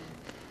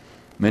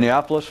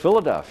 Minneapolis,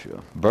 Philadelphia,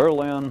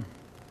 Berlin.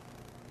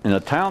 In the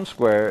town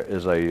square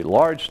is a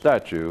large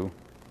statue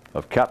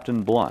of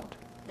Captain Blunt,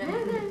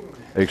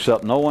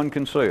 except no one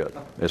can see it.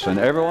 It's in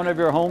every one of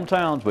your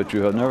hometowns, but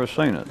you have never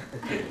seen it.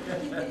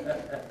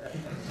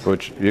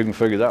 Which you can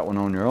figure that one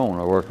on your own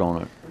or work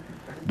on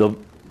it.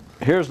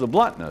 Here's the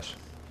bluntness.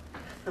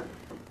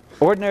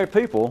 Ordinary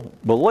people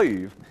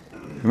believe,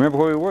 remember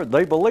where we were,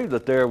 they believe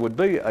that there would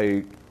be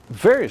a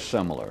very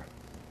similar,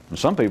 and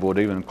some people would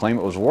even claim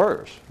it was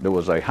worse, there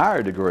was a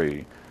higher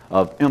degree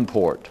of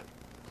import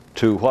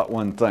to what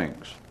one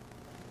thinks.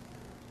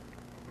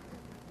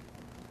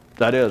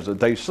 That is, that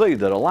they see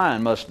that a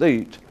lion must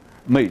eat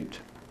meat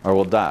or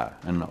will die.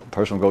 And the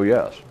person will go,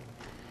 yes.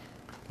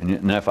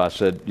 And if I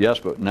said, yes,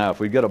 but now if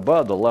we get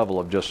above the level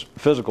of just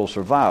physical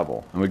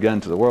survival and we get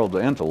into the world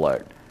of the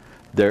intellect,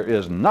 there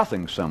is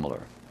nothing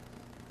similar.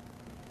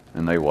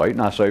 And they wait,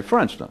 and I say, for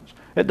instance,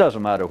 it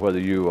doesn't matter whether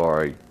you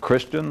are a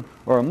Christian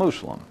or a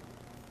Muslim.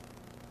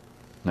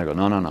 And they go,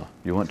 no, no, no,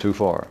 you went too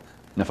far.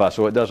 And if I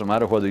say, it doesn't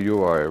matter whether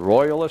you are a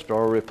royalist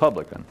or a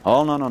Republican.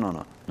 Oh, no, no, no,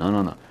 no, no,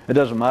 no, no. It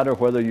doesn't matter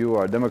whether you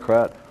are a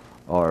Democrat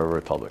or a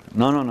Republican.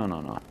 No, no, no,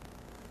 no, no.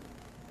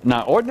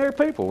 Now, ordinary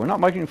people, we're not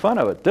making fun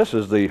of it. This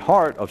is the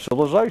heart of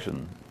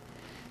civilization.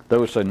 They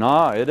would say,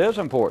 nah, it is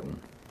important.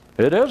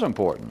 It is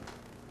important.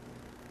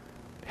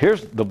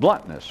 Here's the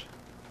bluntness.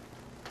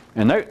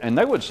 And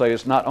they would say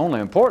it's not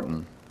only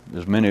important,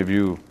 as many of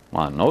you,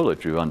 well, I know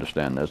that you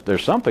understand this,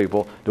 there's some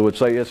people that would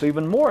say it's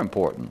even more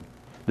important.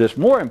 It's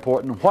more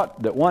important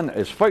that one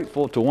is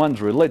faithful to one's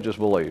religious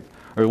belief,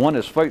 or one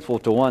is faithful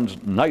to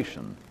one's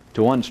nation,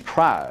 to one's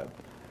tribe.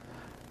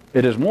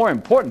 It is more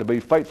important to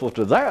be faithful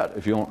to that.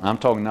 If you want, I'm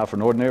talking now for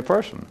an ordinary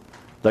person.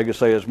 They could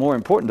say it's more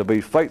important to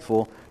be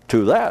faithful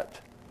to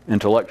that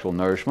intellectual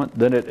nourishment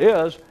than it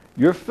is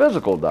your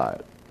physical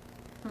diet.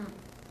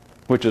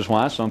 Which is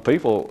why some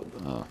people,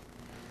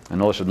 I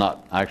know this is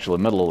not actually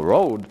middle of the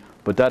road,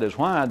 but that is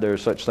why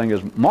there's such thing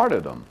as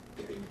martyrdom.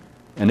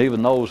 And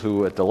even those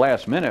who at the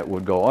last minute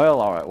would go,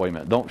 well, all right, wait a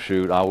minute, don't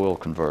shoot, I will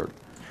convert.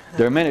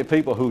 There are many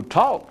people who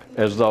talk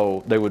as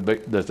though they would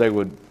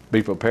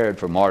be prepared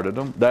for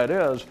martyrdom. That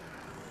is,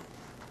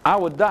 I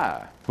would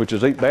die, which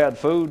is eat bad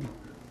food,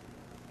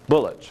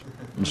 bullets,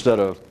 instead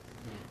of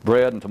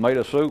bread and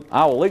tomato soup.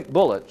 I will eat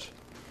bullets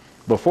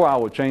before I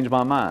would change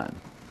my mind.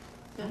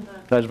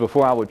 That is,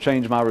 before I would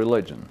change my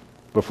religion,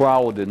 before I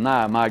would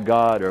deny my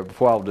God, or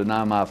before I would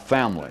deny my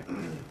family.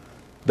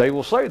 They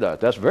will say that.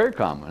 That's very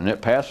common. And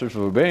it passes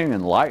for being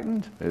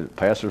enlightened. It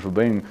passes for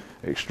being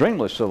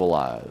extremely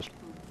civilized.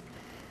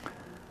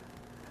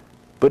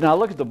 But now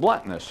look at the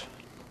bluntness.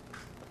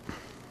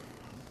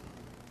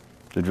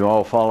 Did you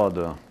all follow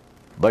the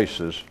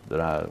basis that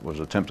I was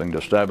attempting to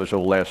establish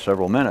over the last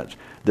several minutes?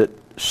 That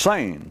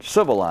sane,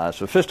 civilized,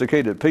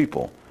 sophisticated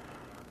people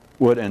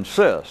would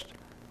insist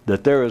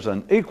that there is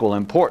an equal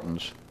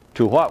importance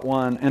to what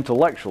one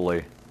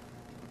intellectually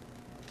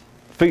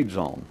feeds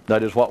on.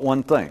 That is, what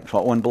one thinks,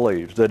 what one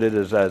believes. That it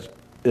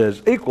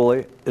is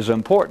equally as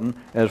important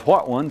as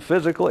what one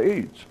physically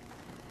eats.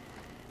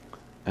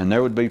 And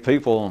there would be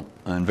people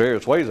in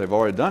various ways, they've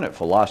already done it,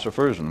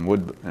 philosophers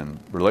and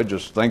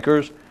religious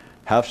thinkers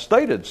have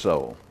stated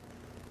so,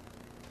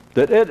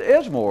 that it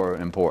is more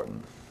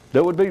important. That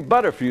it would be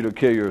better for you to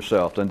kill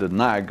yourself than to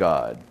deny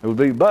God. It would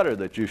be better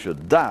that you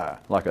should die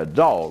like a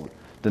dog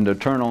than to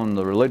turn on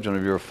the religion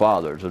of your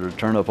fathers, or to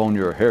turn upon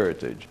your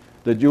heritage.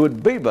 That you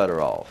would be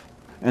better off.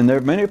 And there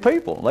are many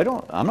people,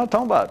 I'm not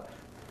talking about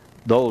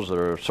those that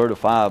are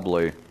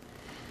certifiably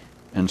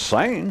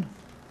insane.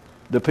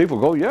 The people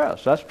go,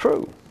 yes, that's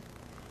true.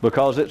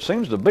 Because it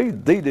seems to be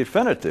the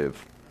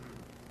definitive.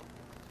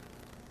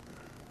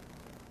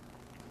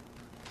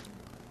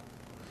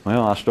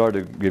 Well, I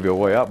started to give you a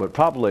way out, but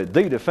probably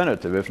the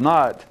definitive, if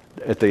not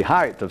at the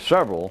height of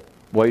several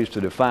ways to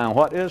define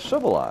what is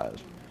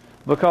civilized.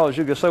 Because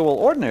you could say, well,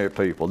 ordinary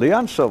people, the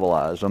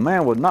uncivilized, a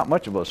man with not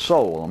much of a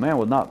soul,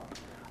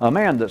 a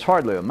man that's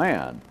hardly a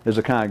man, is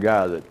the kind of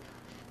guy that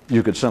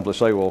you could simply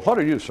say, well, what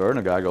are you, sir? And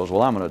the guy goes,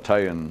 well, I'm an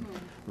Italian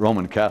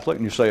Roman Catholic.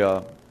 And you say,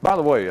 by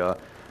the way,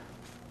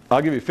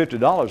 I'll give you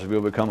 $50 if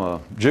you'll become a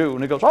Jew.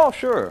 And he goes, oh,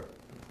 sure.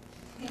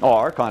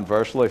 Or,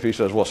 conversely, if he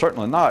says, well,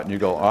 certainly not, and you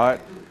go, all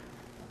right,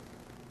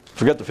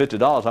 forget the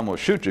 $50, I'm going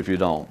to shoot you if you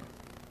don't.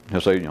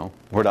 He'll say,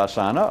 where'd I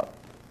sign up?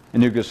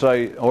 And you could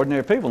say,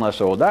 ordinary people, and I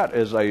say, well, that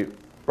is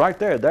right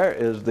there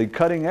is the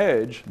cutting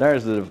edge,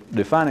 there's the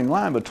defining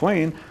line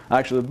between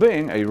actually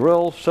being a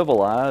real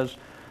civilized,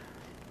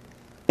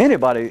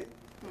 anybody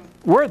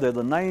worthy of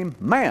the name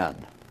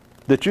man.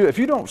 That if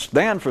you don't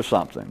stand for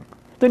something,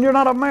 then you're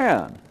not a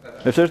man.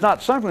 If there's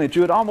not something that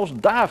you would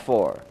almost die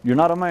for, you're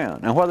not a man.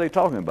 And what are they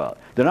talking about?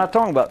 They're not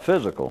talking about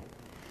physical,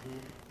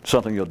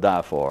 something you'll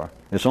die for.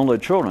 It's only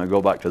children who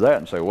go back to that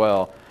and say,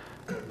 well,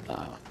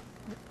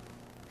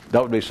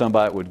 that would be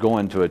somebody that would go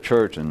into a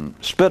church and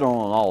spit on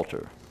an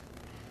altar.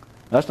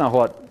 That's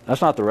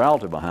not the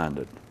reality behind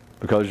it.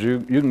 Because you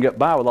can get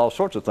by with all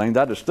sorts of things.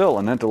 That is still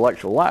an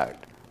intellectual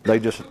act. They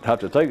just have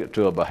to take it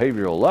to a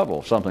behavioral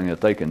level, something that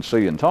they can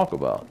see and talk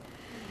about.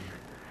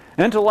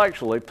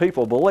 Intellectually,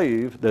 people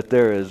believe that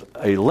there is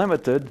a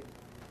limited,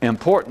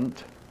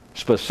 important,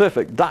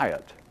 specific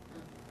diet.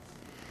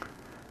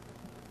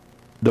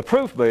 The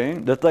proof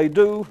being that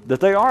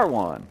they are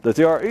one, that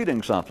they are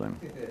eating something.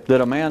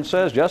 That a man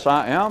says, yes,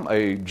 I am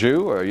a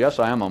Jew, or yes,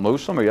 I am a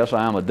Muslim, or yes,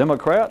 I am a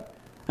Democrat,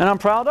 and I'm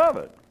proud of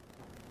it.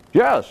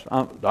 Yes,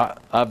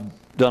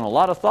 I've done a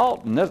lot of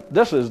thought, and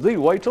this is the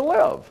way to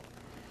live.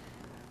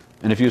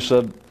 And if you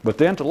said, but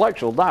the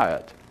intellectual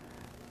diet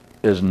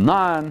is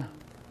non-uniform.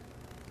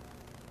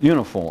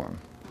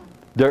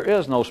 There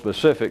is no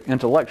specific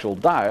intellectual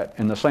diet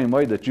in the same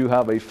way that you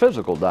have a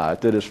physical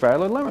diet that is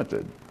fairly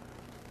limited.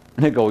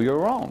 And they go, you're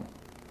wrong.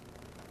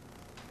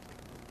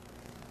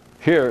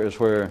 Here is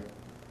where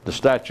the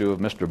statue of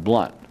Mr.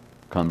 Blunt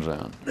comes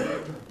in.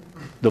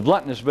 The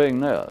bluntness being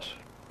this.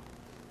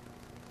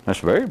 That's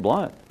very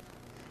blunt.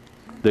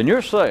 Then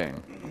you're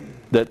saying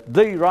that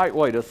the right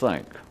way to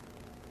think,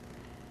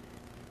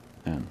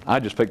 and I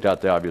just picked out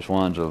the obvious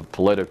ones of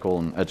political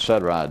and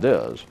etc.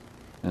 ideas,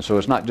 and so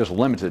it's not just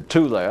limited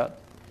to that,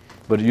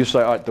 but you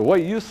say, all right, the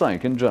way you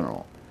think in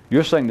general,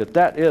 you're saying that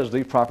that is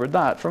the proper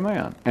diet for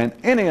man. And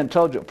any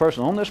intelligent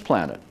person on this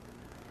planet,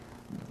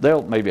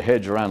 they'll maybe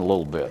hedge around a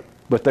little bit,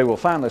 but they will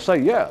finally say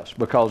yes,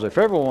 because if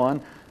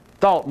everyone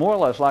thought more or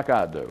less like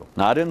I do.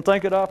 Now, I didn't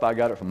think it up. I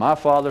got it from my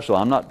father, so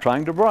I'm not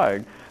trying to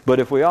brag. But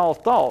if we all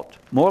thought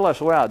more or less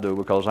the way I do,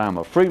 because I'm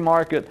a free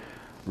market,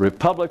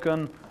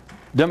 Republican,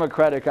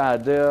 democratic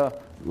idea,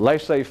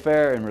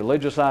 laissez-faire in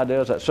religious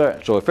ideas,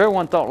 etc. So if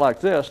everyone thought like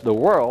this, the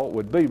world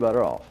would be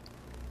better off.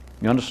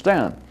 You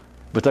understand?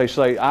 But they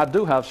say, I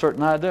do have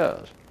certain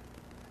ideas.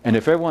 And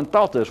if everyone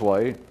thought this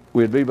way,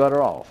 we'd be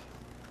better off.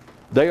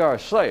 They are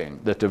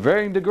saying that to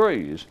varying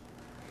degrees,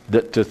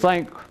 that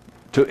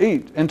to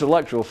eat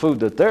intellectual food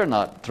that they're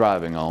not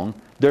thriving on,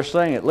 they're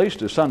saying at least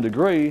to some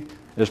degree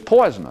is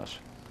poisonous.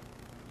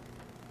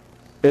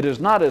 It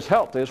is not as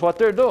healthy as what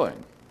they're doing.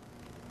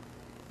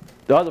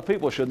 The other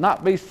people should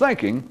not be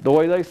thinking the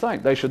way they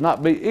think. They should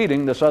not be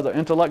eating this other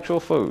intellectual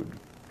food.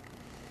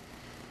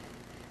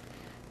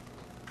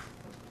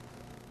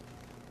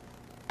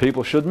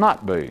 People should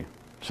not be,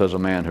 says a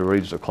man who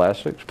reads the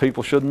classics,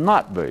 people should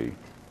not be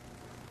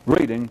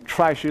reading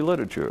trashy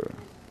literature.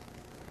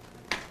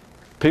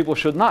 People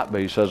should not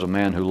be, says a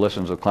man who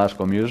listens to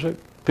classical music,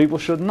 people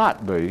should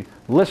not be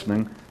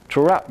listening to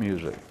rap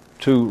music,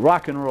 to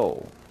rock and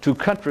roll, to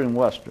country and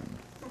western.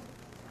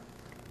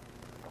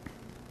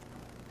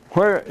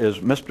 Where is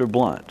Mr.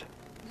 Blunt?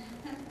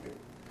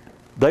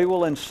 They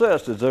will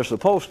insist, as they're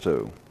supposed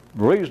to,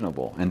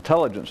 reasonable,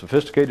 intelligent,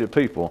 sophisticated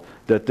people,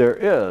 that there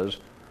is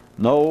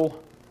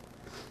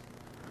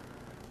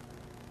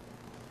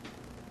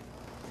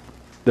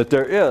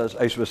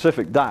a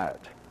specific diet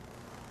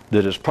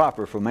that is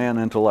proper for man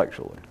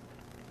intellectually.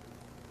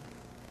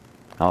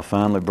 I'll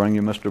finally bring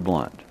you Mr.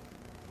 Blunt.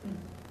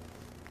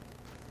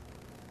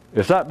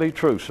 If that be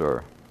true,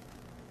 sir,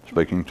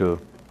 speaking to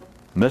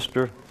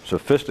Mr.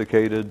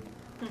 Sophisticated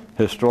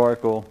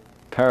Historical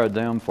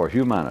Paradigm for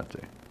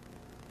Humanity,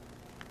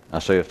 I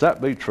say, if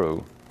that be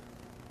true,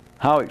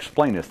 how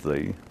explaineth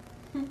thee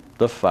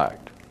the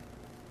fact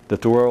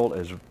that the world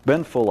has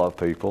been full of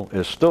people,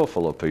 is still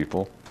full of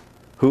people,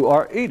 who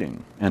are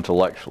eating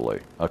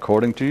intellectually,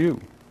 according to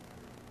you,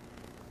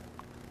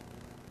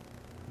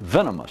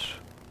 venomous,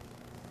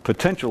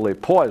 potentially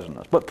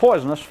poisonous, but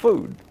poisonous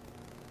food?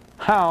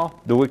 How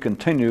do we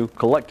continue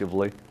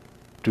collectively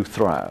to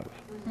thrive?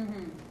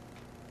 Mm-hmm.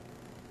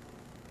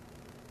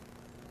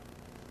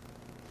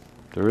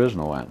 There is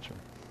no answer.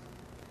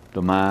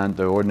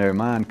 The ordinary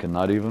mind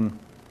cannot even,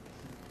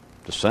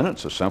 the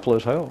sentence is simple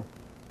as hell.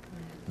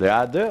 The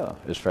idea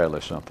is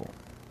fairly simple.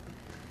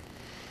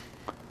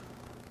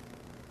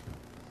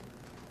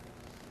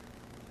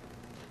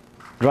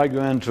 Drag you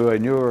into a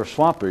newer,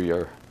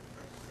 swampier,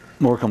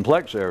 more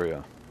complex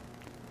area.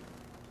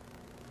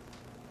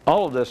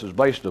 All of this is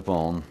based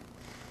upon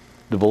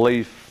the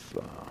belief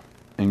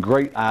in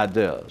great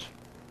ideas.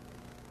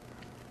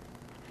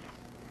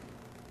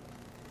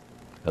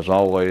 As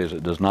always,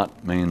 it does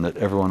not mean that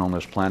everyone on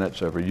this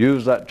planet's ever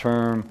used that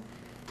term,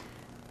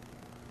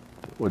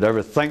 would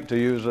ever think to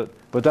use it,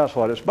 but that's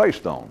what it's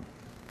based on.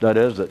 That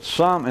is, that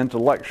some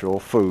intellectual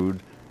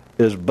food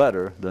is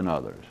better than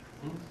others.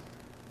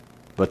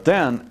 But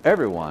then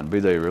everyone, be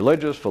they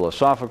religious,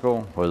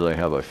 philosophical, whether they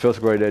have a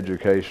 5th grade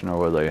education or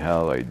whether they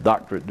have a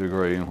doctorate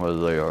degree, whether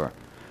they are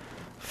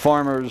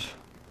farmers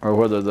or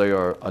whether they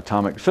are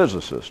atomic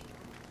physicists,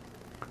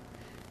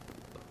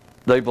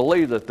 they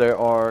believe that there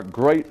are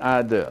greater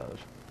ideas,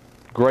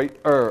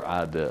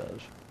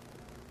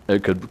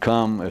 It could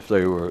come, if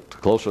they were, the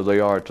closer they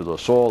are to the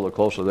soil, the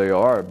closer they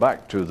are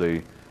back to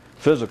the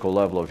physical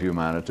level of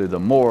humanity, the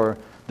more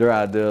their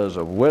ideas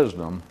of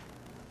wisdom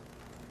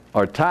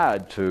are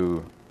tied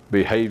to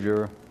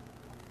behavior,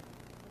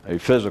 a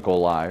physical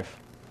life,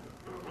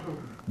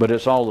 but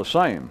it's all the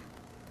same.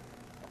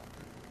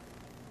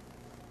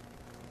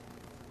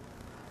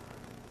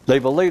 They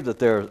believe that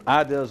there are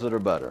ideas that are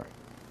better.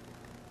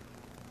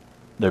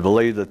 They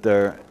believe that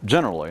they're,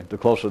 generally, the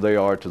closer they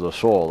are to the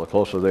soil, the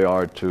closer they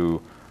are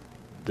to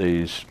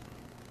these,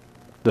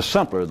 the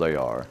simpler they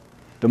are,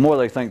 the more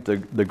they think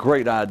the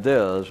great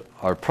ideas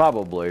are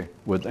probably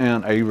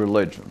within a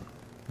religion.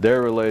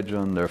 Their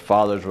religion, their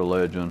father's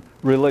religion,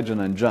 religion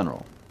in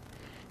general.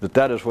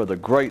 That is where the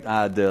great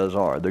ideas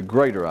are, the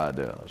greater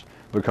ideas.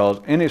 Because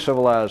any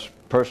civilized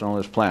person on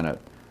this planet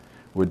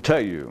would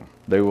tell you,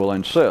 they will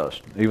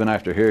insist, even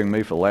after hearing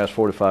me for the last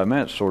 45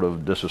 minutes sort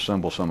of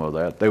disassemble some of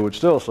that, they would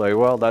still say,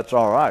 well, that's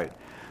all right.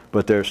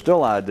 But there's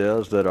still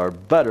ideas that are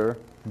better,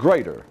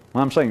 greater.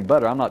 When I'm saying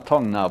better, I'm not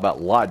talking now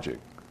about logic,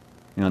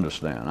 you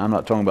understand. I'm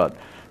not talking about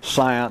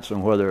science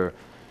and whether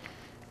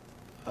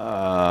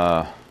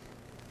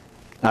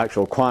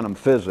actual quantum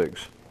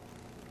physics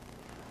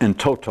in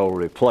toto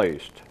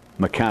replaced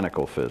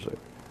mechanical physics.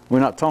 We're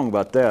not talking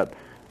about that.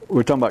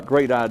 We're talking about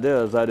great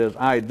ideas, that is,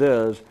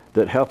 ideas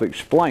that help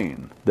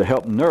explain, that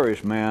help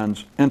nourish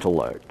man's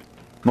intellect.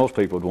 Most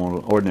people,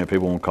 ordinary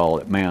people, won't call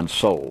it man's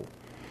soul.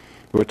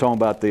 We're talking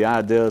about the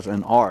ideas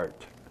in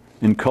art,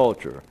 in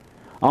culture,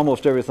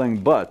 almost everything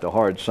but the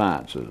hard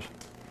sciences.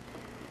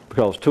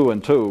 Because 2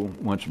 and 2,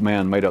 once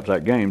man made up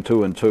that game,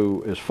 2 and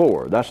 2 is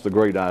 4. That's the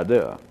great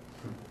idea.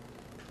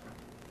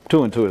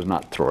 2 and 2 is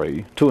not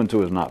 3. 2 and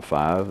 2 is not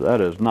 5.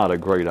 That is not a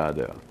great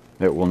idea.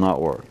 It will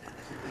not work.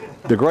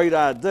 The great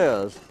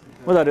ideas,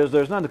 well, that is,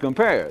 there's nothing to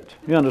compare it.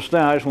 You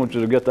understand? I just want you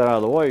to get that out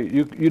of the way.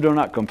 You do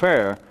not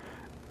compare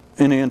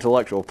any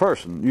intellectual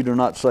person. You do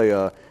not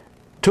say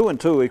 2 and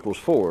 2 equals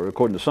 4,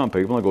 according to some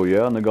people. They go,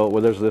 yeah, and they go,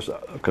 well, there's this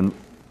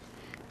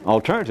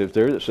alternative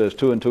theory that says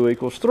 2 and 2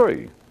 equals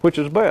 3. Which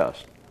is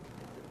best?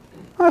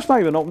 That's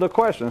not even open to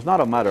question. It's not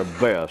a matter of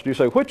best. You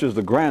say, which is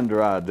the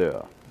grander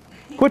idea?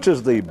 Which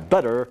is the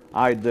better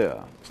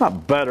idea? It's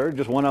not better,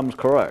 just one of them's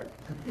correct.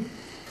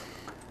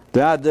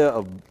 The idea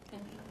of,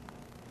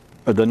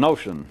 the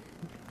notion,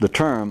 the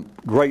term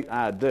great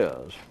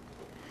ideas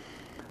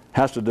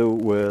has to do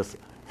with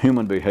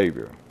human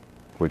behavior,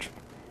 which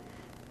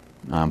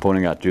I'm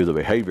pointing out to you the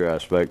behavior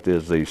aspect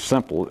is the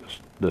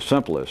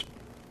simplest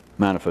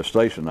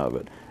manifestation of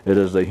it. It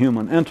is the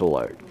human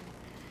intellect.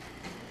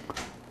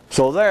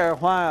 So there,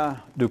 why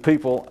do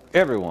people,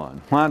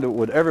 everyone,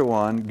 would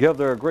everyone give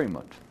their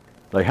agreement?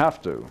 They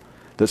have to.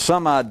 That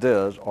some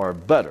ideas are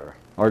better,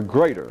 are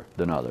greater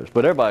than others.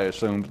 But everybody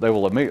assumes they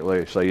will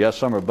immediately say, yes,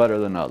 some are better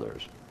than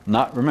others.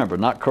 Not, remember,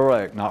 not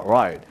correct, not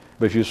right.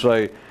 But if you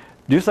say,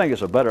 do you think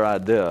it's a better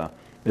idea?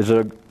 Is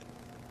it a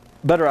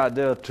better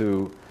idea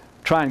to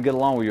try and get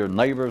along with your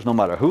neighbors, no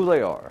matter who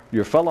they are,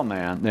 your fellow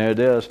man, than it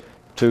is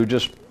to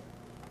just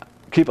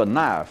keep a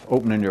knife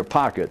open in your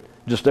pocket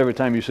just every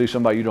time you see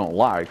somebody you don't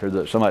like, or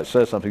that somebody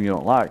says something you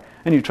don't like,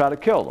 and you try to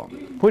kill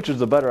them? Which is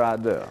the better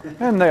idea?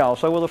 And they all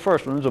say, well, the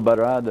first one is a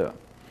better idea.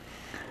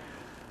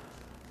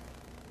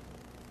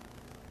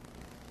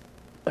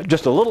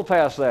 Just a little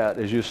past that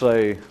is you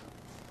say,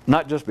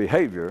 not just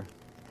behavior,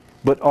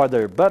 but are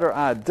there better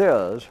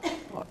ideas?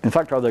 In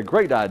fact, are there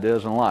great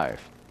ideas in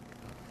life?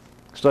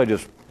 So I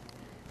just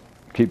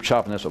keep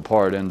chopping this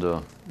apart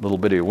into little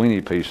bitty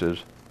weenie pieces.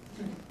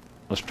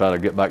 Let's try to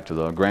get back to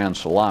the grand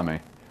salami.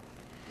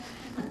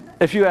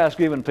 If you ask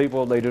even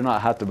people, they do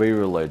not have to be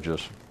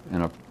religious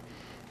in a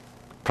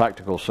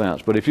practical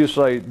sense. But if you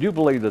say, do you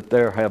believe that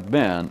there have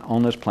been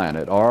on this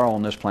planet, or are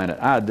on this planet,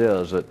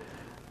 ideas that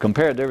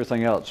compared to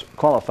everything else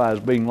qualify as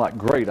being like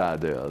great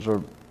ideas,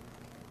 or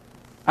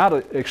out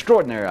of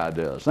extraordinary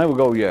ideas? And they will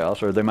go,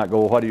 yes, or they might go,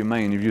 well, what do you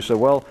mean? If you say,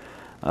 well,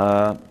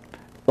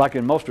 like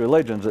in most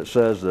religions, it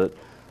says that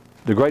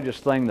the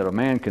greatest thing that a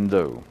man can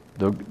do,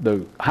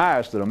 the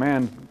highest that a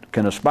man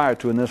can aspire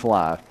to in this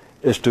life,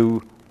 is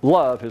to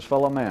love his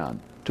fellow man,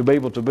 to be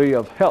able to be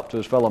of help to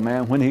his fellow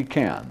man when he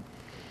can.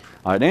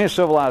 All right, any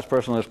civilized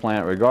person on this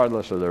planet,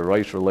 regardless of their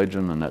race,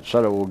 religion, and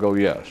etc., will go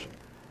yes.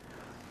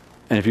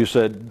 And if you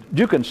said,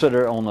 do you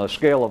consider on a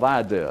scale of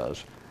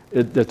ideas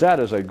that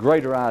is a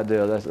greater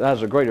idea, that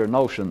is a greater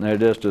notion than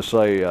it is to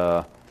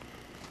say,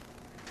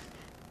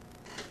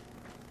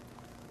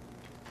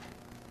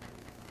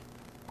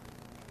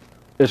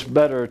 it's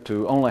better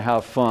to only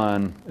have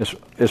fun,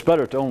 it's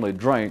better to only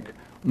drink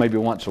maybe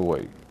once a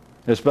week.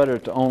 It's better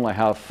to only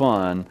have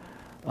fun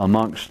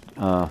amongst,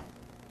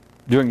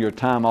 during your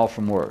time off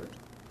from work.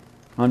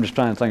 I'm just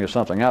trying to think of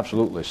something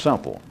absolutely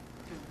simple.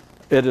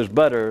 It is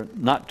better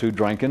not to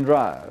drink and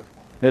drive.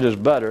 It is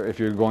better, if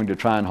you're going to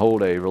try and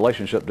hold a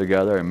relationship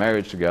together, a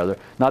marriage together,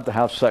 not to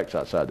have sex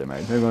outside the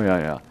marriage.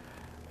 Yeah.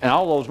 And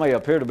all those may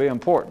appear to be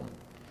important.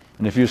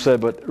 And if you said,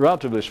 but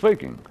relatively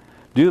speaking,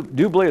 do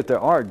you believe that there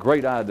are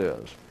great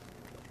ideas?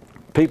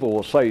 People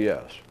will say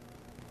yes.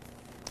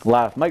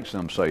 Life makes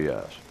them say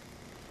yes.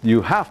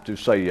 You have to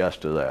say yes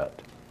to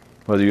that.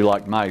 Whether you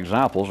like my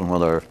examples, and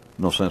whether there's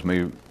no sense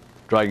me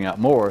dragging out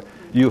more,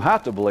 you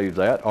have to believe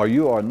that, or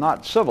you are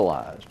not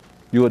civilized.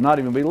 You would not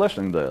even be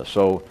listening to this.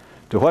 So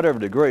to whatever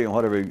degree and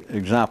whatever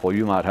example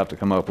you might have to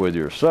come up with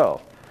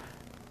yourself,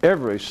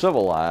 every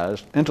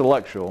civilized,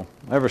 intellectual,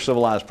 every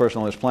civilized person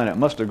on this planet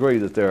must agree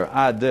that there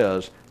are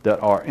ideas that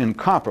are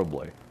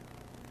incomparably,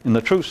 in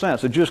the true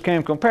sense, that you just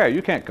can't compare.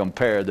 You can't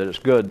compare that it's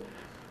good,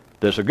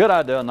 that it's a good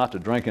idea not to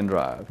drink and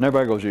drive. And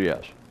everybody goes,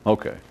 yes.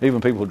 Okay.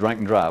 Even people who drink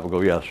and drive will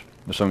go, yes.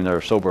 Assuming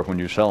they're sober when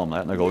you tell them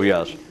that, and they go,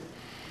 yes.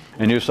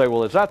 And you say,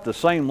 well, is that the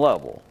same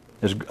level?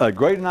 As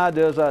great an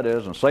idea as that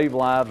is, and save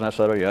lives, and I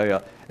said, oh, yeah,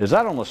 yeah. Is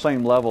that on the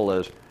same level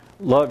as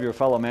love your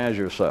fellow man as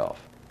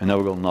yourself? And they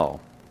will go, no.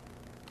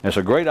 It's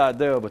a great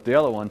idea, but the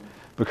other one,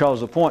 because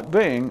the point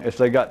being, if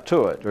they got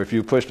to it, or if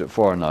you pushed it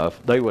far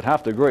enough, they would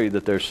have to agree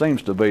that there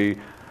seems to be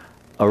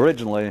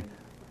originally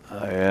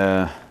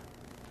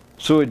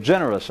sui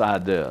generis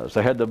ideas.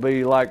 They had to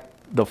be like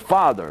the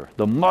father,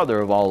 the mother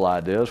of all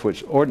ideas,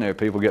 which ordinary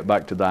people get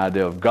back to the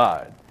idea of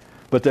God.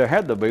 But there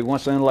had to be,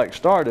 once the intellect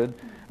started,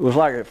 it was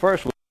like at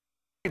first with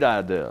great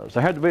ideas.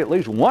 There had to be at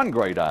least one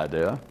great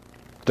idea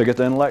to get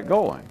the intellect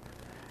going.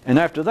 And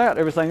after that,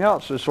 everything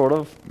else is sort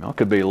of,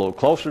 could be a little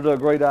closer to a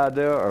great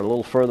idea or a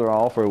little further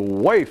off or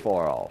way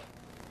far off.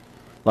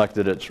 Like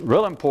that it's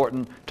real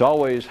important to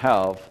always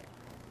have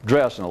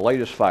dress in the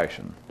latest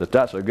fashion,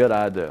 that's a good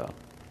idea.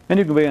 And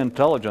you can be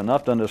intelligent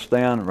enough to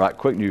understand right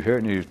quick and you hear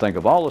it and you think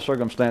of all the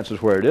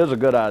circumstances where it is a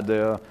good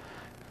idea,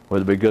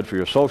 whether it be good for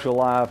your social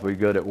life, be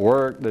good at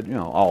work, that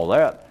all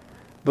that.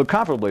 But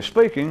comparably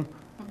speaking,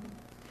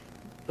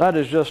 that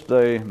is just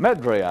a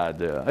medre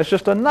idea. It's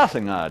just a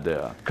nothing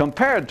idea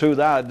compared to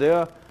the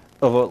idea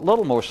of a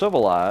little more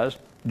civilized,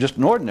 just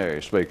an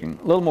ordinary speaking,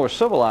 a little more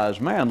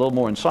civilized man, a little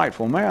more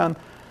insightful man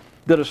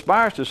that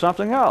aspires to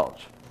something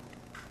else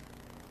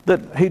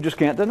that he just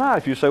can't deny.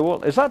 If you say,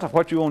 well, is that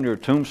what you on your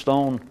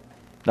tombstone?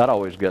 That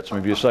always gets me.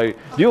 If you say,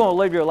 do you want to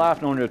live your life,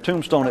 and on your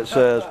tombstone it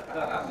says,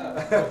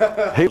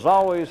 he was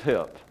always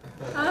hip.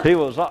 He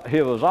was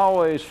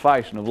always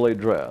fashionably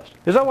dressed.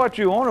 Is that what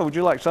you want, or would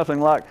you like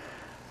something like,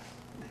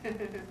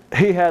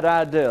 he had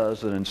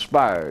ideas that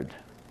inspired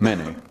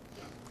many,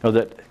 or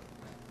that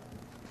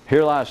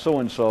here lies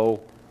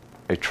so-and-so,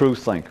 a true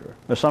thinker,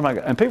 or something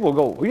like that. And people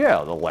go, well,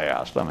 yeah, the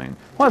last. I mean,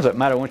 why does it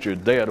matter once you're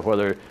dead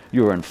whether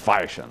you were in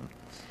fashion?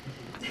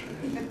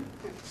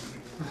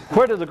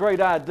 Where do the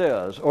great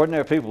ideas,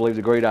 ordinary people believe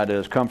the great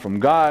ideas come from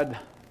God,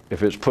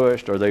 if it's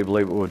pushed, or they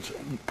believe it would,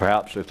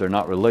 perhaps if they're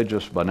not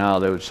religious, by now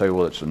they would say,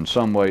 well, it's in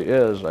some way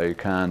is a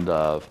kind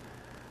of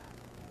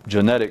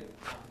genetic,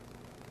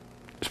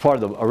 it's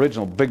part of the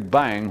original Big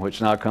Bang,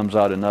 which now comes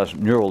out in us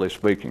neurally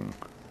speaking.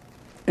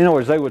 In other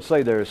words, they would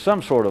say there is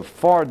some sort of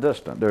far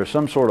distant, there is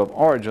some sort of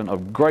origin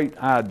of great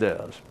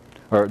ideas,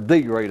 or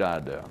the great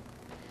idea.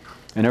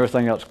 And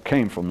everything else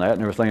came from that,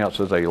 and everything else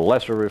is a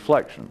lesser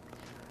reflection.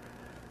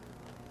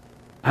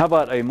 How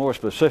about a more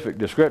specific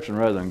description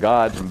rather than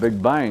gods and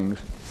big bangs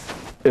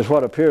is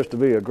what appears to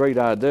be a great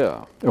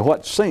idea, or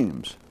what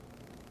seems,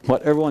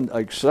 what everyone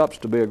accepts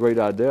to be a great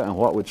idea, and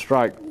what would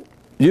strike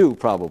you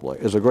probably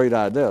is a great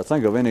idea.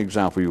 Think of any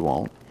example you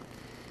want.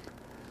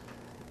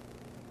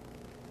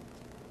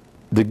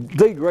 The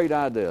great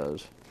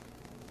ideas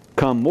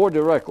come more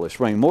directly,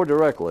 spring more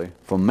directly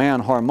from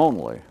man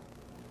harmonally.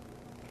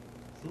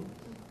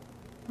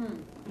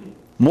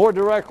 More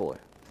directly.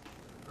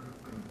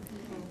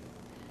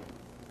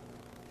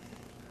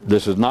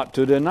 This is not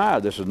to deny,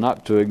 this is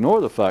not to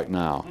ignore the fact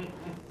now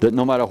that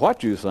no matter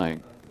what you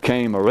think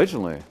came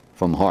originally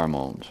from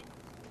hormones.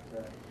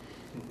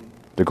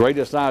 The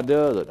greatest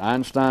idea that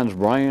Einstein's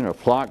brain or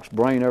Planck's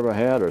brain ever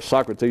had or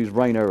Socrates'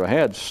 brain ever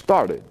had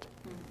started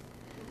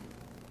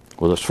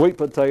with a sweet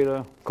potato.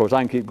 Of course,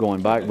 I can keep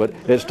going back, but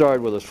it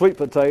started with a sweet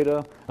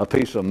potato, a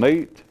piece of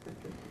meat.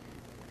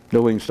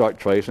 Then we can start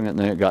tracing it, and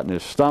then it got in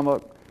his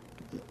stomach,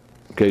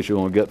 in case you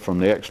want to get from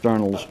the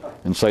externals,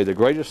 and say the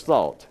greatest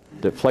thought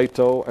that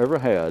Plato ever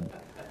had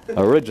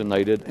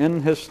originated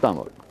in his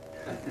stomach.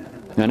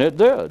 And it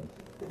did.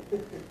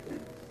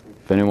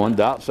 If anyone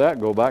doubts that,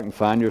 go back and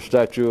find your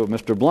statue of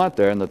Mr. Blunt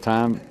there in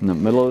the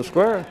middle of the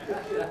square.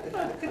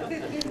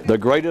 The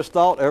greatest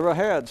thought ever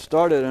had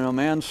started in a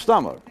man's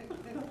stomach.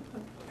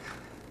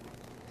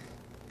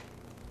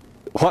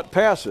 What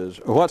passes,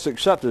 or what's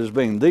accepted as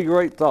being the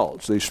great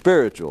thoughts, the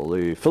spiritual,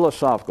 the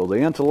philosophical, the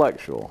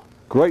intellectual,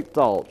 great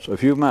thoughts of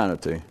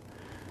humanity,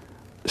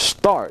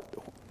 start,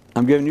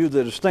 I'm giving you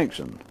the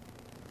distinction,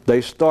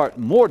 they start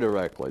more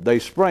directly, they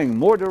spring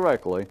more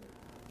directly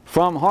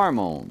from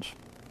hormones.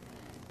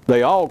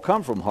 They all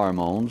come from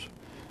hormones,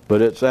 but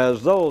it's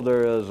as though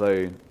there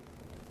is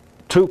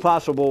two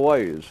possible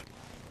ways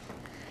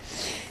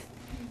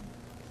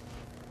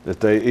that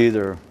they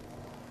either,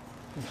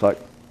 it's like,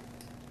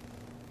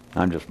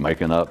 I'm just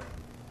making up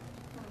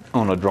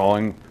on a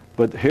drawing,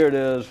 but here it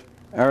is,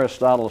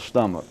 Aristotle's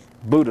stomach,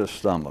 Buddha's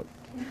stomach,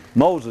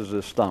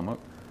 Moses' stomach,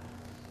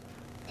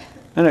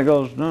 and it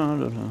goes, no,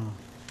 no, no.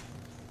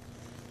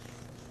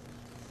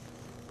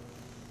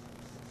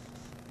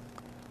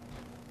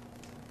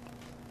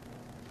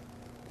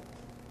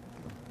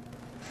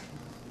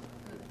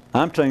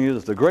 I'm telling you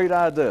that the great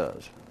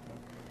ideas,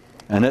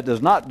 and it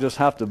does not just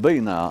have to be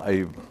now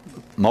a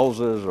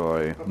Moses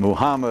or a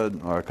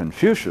Muhammad or a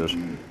Confucius,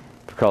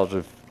 because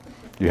if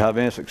you have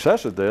any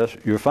success at this,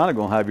 you're finally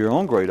going to have your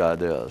own great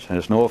ideas. And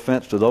it's no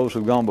offense to those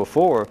who've gone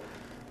before,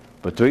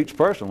 but to each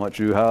person, once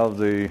you have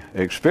the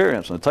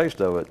experience and the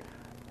taste of it,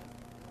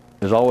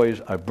 is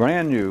always a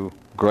brand new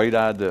great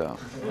idea.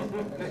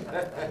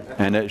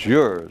 And it's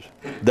yours.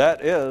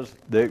 That is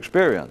the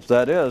experience.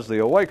 That is the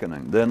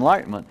awakening. The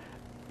enlightenment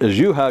is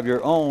you have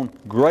your own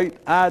great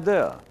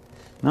idea.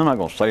 And I'm not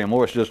going to say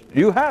more. It's just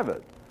you have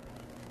it.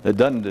 It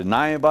doesn't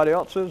deny anybody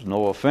else's.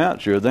 No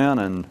offense. You're then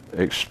in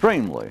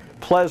extremely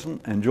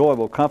pleasant,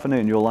 enjoyable company,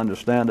 and you'll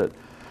understand it.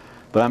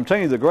 But I'm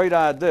telling you, the great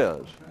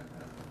ideas,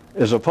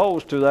 as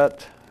opposed to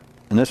that,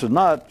 and this is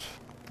not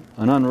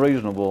an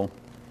unreasonable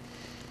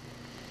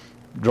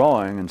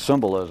drawing and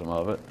symbolism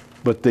of it,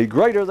 but the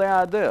greater the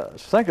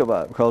ideas, think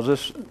about it, because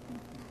this,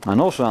 I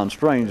know, sounds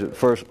strange at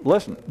first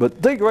listen,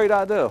 but the great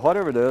idea,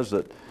 whatever it is,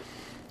 that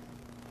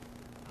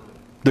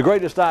the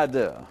greatest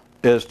idea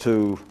is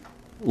to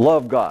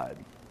love God,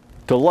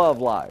 to love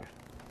life,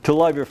 to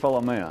love your fellow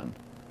man.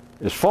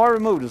 As far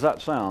removed as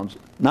that sounds,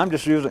 and I'm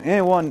just using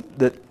anyone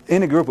that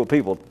any group of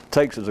people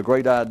takes as a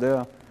great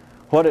idea,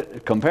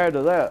 compared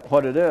to that,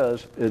 what it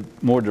is,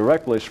 it more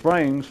directly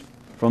springs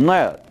from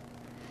that.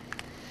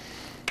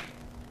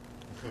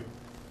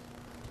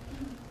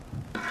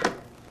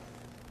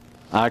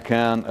 I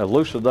can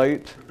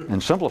elucidate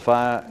and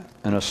simplify,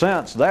 in a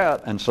sense,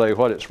 that and say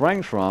what it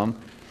springs from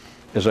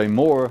is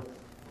it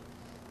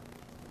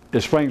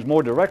springs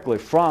more directly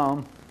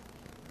from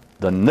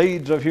the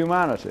needs of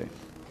humanity.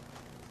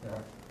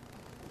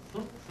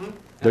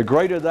 The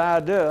greater the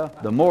idea,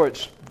 the more it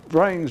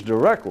springs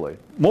directly,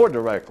 more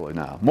directly,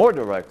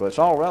 it's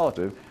all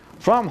relative,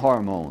 from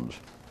hormones.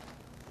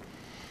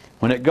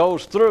 When it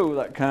goes through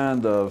that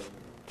kind of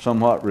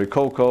somewhat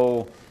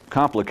rococo,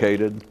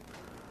 complicated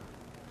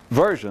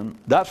version,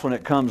 that's when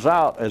it comes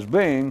out as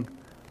being,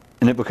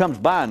 and it becomes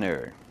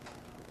binary,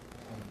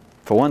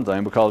 for one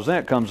thing, because then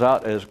it comes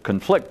out as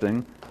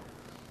conflicting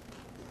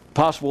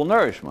possible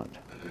nourishment,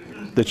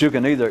 that you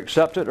can either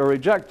accept it or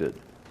reject it.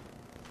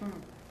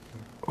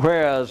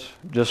 Whereas,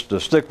 just to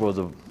stick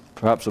with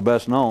perhaps the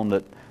best known,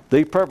 that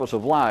the purpose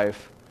of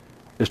life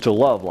is to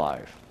love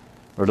life,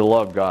 or to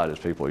love God, as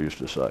people used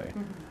to say.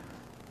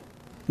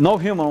 No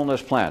human on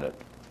this planet,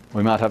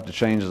 we might have to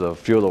change a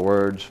few of the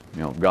words,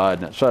 God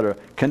and etc.,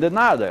 can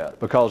deny that,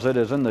 because it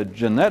is in the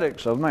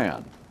genetics of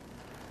man.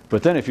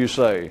 But then if you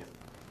say,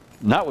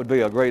 and that would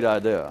be a great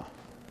idea,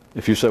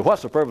 if you say,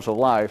 what's the purpose of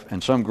life,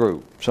 in some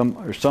group,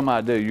 some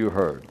idea you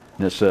heard,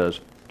 and it says,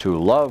 to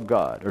love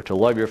God, or to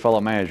love your fellow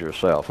man as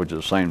yourself, which is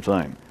the same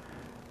thing.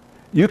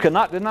 You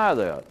cannot deny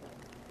that.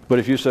 But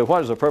if you say,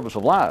 what is the purpose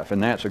of life?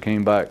 And the answer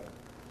came back,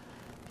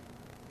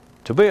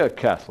 to be a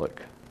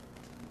Catholic.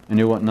 And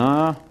you went,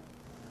 nah.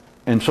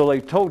 And so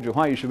they told you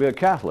why you should be a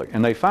Catholic.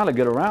 And they finally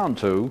get around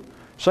to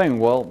saying,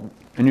 well,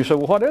 and you say,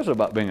 well, what is it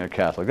about being a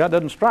Catholic? That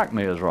doesn't strike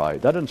me as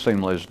right. That doesn't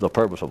seem as the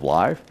purpose of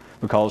life,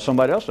 because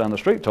somebody else down the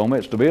street told me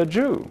it's to be a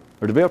Jew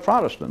or to be a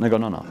Protestant. And they go,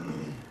 no, no.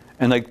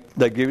 And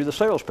they give you the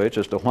sales pitch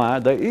as to why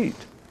they eat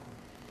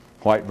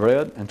white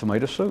bread and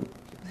tomato soup.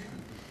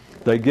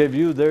 They give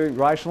you their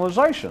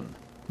rationalization.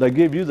 They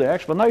give you the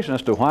explanation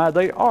as to why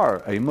they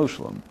are a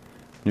Muslim.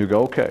 You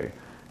go, okay.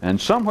 And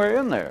somewhere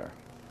in there,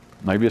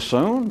 maybe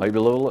soon, maybe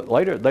a little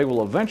later, they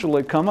will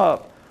eventually come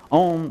up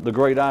on the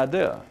great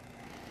idea.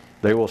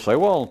 They will say,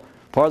 well,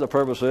 part of the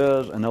purpose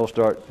is, and they'll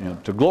start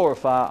to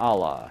glorify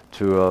Allah,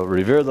 to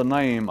revere the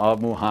name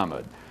of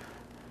Muhammad,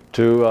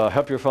 to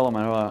help your fellow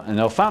man, and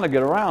they'll finally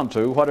get around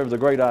to whatever the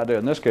great idea.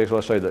 In this case,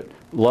 let's say that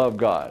love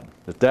God,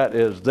 that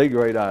is the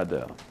great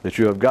idea, that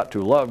you have got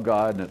to love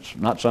God, and it's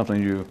not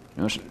something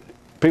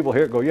people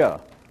hear it go, yeah,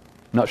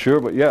 not sure,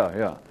 but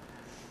yeah.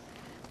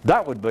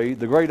 That would be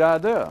the great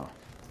idea.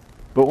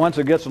 But once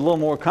it gets a little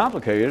more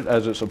complicated,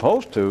 as it's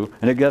supposed to,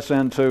 and it gets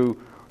into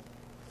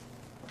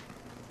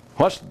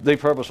what's the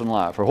purpose in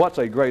life, or what's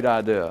a great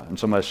idea, and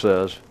somebody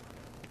says,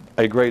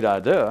 a great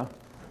idea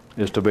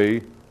is to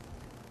be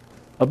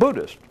a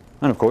Buddhist.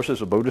 And of course,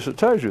 it's a Buddhist that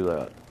tells you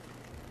that.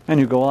 And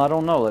you go, well, I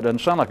don't know, that doesn't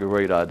sound like a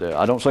great idea.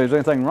 I don't say there's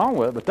anything wrong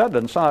with it, but that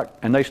doesn't sound like,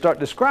 and they start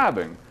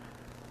describing.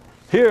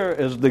 Here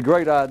is the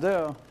great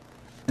idea,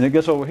 and it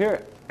gets over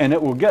here, and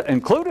it will get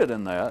included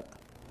in that,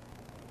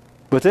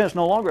 but then it's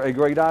no longer a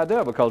great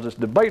idea because it's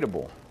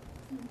debatable.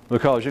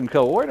 Because you can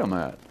go, wait a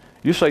minute,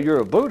 you say you're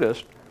a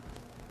Buddhist,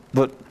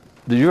 but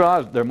do you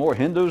realize there are more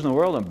Hindus in the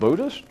world than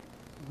Buddhists?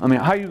 I mean,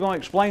 how are you going to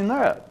explain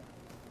that?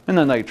 And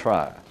then they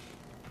try.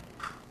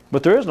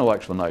 But there is no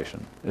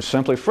explanation. It's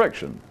simply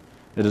friction.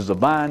 It is the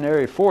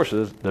binary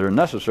forces that are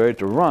necessary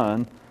to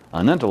run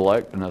an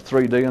intellect in a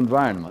 3D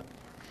environment.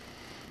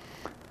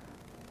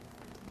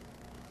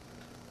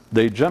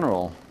 The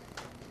general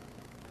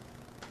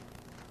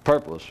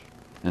purpose,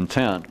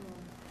 intent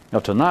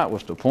of tonight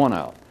was to point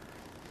out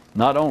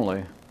not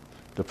only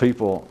to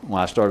people,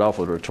 when I start off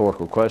with a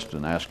rhetorical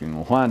question asking,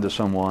 well, why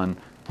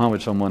Why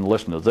would someone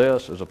listen to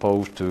this as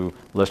opposed to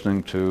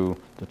listening to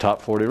the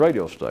top 40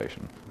 radio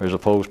station, or as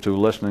opposed to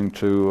listening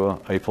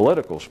to a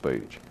political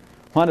speech?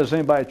 Why does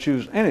anybody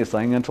choose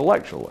anything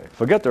intellectually?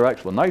 Forget their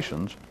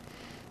explanations,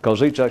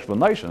 because each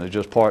explanation is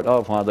just part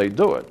of why they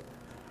do it.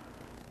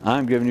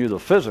 I'm giving you the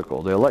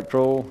physical, the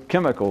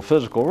electrochemical,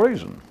 physical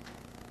reason.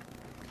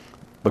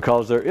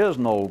 Because there is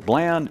no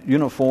bland,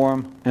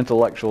 uniform,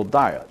 intellectual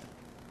diet.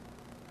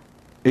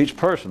 Each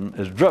person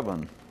is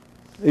driven.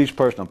 Each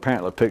person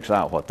apparently picks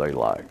out what they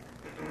like.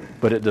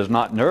 But it does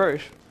not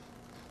nourish,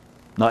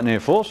 not in any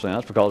full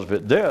sense, because if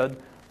it did,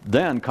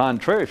 then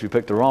contrary, if you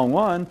picked the wrong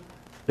one,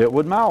 it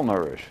would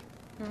malnourish.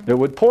 It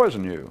would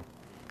poison you.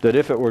 That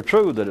if it were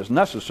true that it's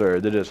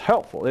necessary, that it's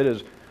helpful, it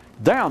is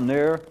down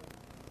there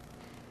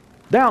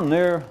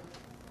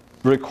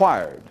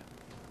required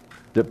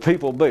that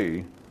people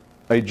be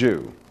a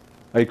Jew,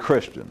 a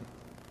Christian,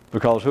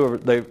 because whoever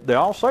they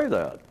all say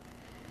that.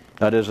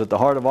 That is at the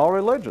heart of all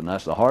religion.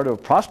 That's the heart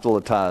of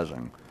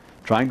proselytizing,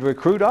 trying to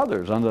recruit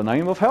others under the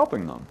name of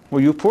helping them.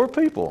 Well, you poor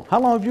people,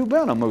 how long have you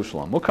been a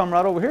Muslim? We'll come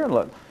right over here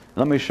and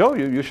let me show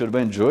you. You should have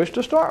been Jewish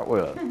to start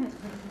with.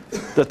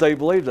 That they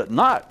believe that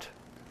not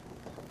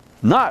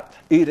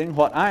eating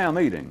what I am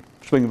eating,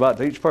 speaking about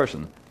to each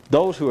person,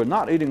 those who are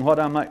not eating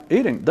what I'm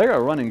eating, they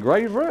are running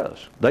grave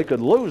risk. They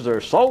could lose their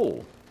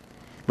soul.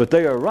 But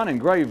they are running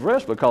grave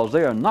risk because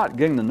they are not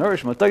getting the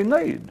nourishment they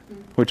need,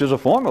 which is a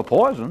form of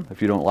poison.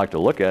 If you don't like to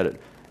look at it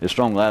as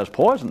strongly as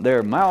poison,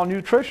 they're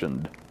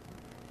malnutritioned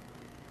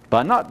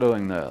by not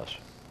doing this,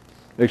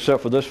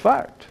 except for this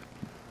fact.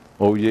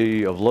 O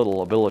ye of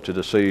little ability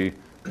to see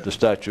the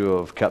statue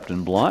of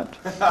Captain Blunt.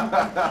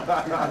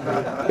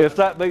 If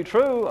that be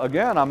true,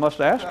 again, I must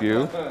ask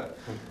you,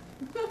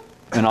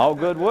 in all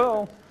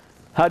goodwill,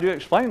 how do you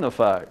explain the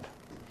fact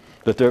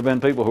that there have been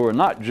people who are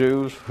not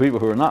Jews, people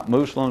who are not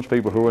Muslims,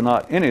 people who are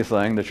not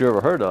anything that you ever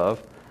heard of,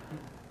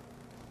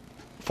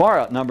 far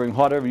outnumbering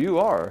whatever you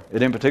are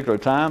at any particular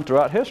time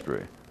throughout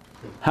history?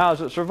 How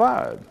has it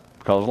survived?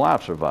 Because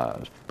life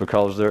survives.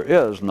 Because there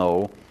is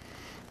no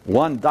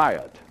one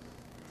diet.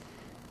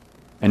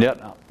 And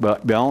yet,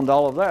 beyond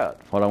all of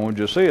that, what I want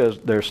you to see is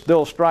there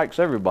still strikes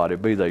everybody,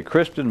 be they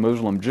Christian,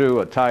 Muslim,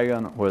 Jew,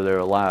 Italian, whether they're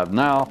alive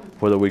now,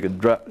 whether we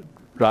could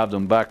drive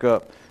them back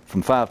up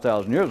from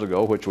 5,000 years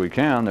ago, which we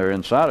can, they're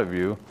inside of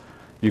you.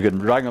 You can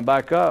drag them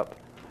back up,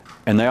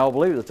 and they all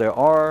believe that there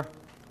are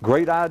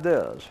great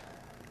ideas,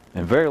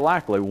 and very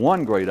likely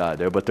one great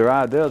idea, but they're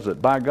ideas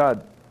that by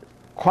God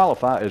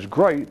qualify as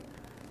great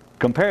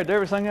compared to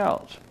everything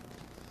else.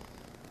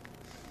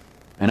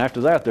 And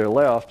after that, they're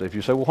left. If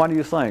you say, well, what do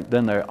you think?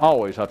 Then they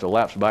always have to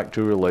lapse back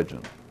to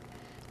religion,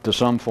 to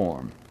some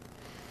form.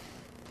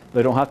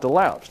 They don't have to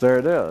lapse. There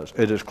it is.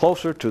 It is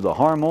closer to the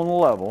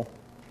hormonal level.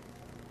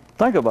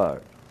 Think about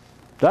it.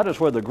 That is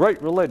where the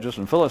great religious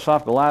and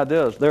philosophical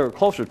ideas, they're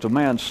closer to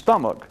man's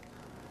stomach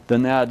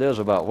than the ideas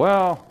about,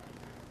 well,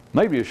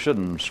 maybe you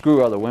shouldn't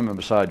screw other women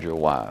beside your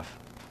wife.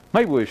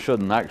 Maybe we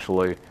shouldn't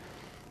actually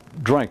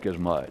drink as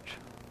much.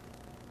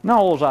 Now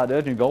all those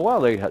ideas, you go,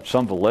 well, they had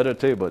some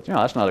validity, but you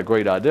know, that's not a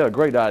great idea. A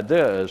great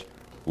idea is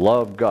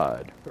love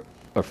God,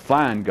 or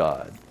find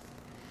God,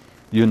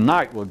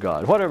 unite with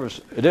God, whatever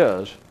it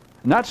is.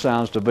 And that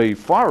sounds to be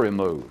far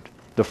removed.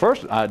 The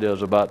first idea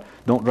is about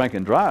don't drink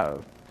and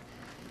drive.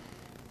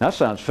 That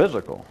sounds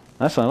physical.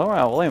 That sounds,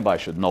 well,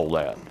 anybody should know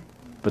that.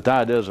 But the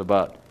idea is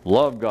about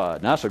love God.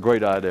 And that's a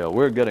great idea.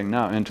 We're getting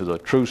now into the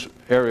true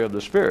area of the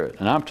Spirit.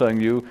 And I'm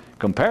telling you,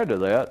 compared to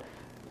that,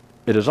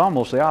 it is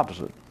almost the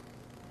opposite.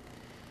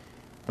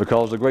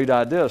 Because the great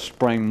ideas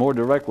spring more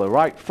directly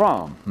right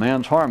from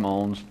man's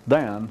hormones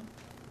than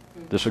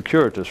the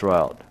circuitous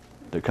route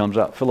that comes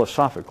out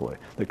philosophically,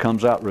 that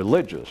comes out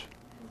religious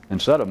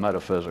instead of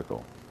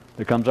metaphysical.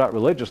 That comes out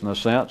religious in the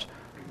sense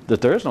that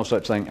there is no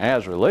such thing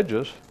as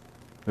religious.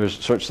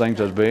 There's such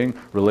things as being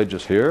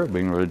religious here,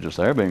 being religious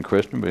there, being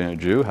Christian, being a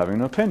Jew, having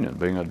an opinion,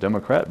 being a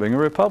Democrat, being a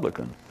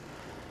Republican.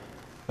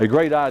 A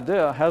great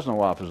idea has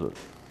no opposite.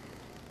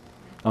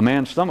 A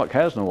man's stomach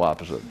has no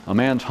opposite. A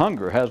man's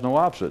hunger has no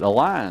opposite. A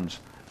lion's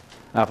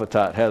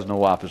appetite has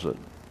no opposite.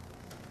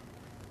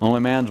 Only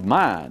man's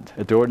mind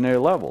at the ordinary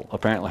level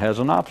apparently has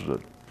an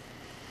opposite.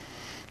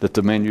 That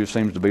the menu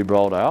seems to be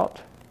brought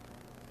out,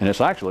 and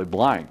it's actually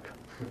blank.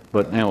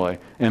 But anyway,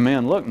 and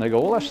men look and they go,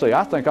 well, let's see.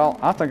 I think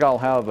I'll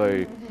have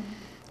an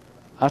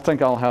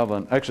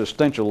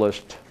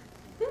existentialist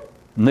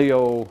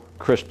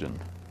neo-Christian,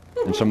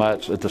 and somebody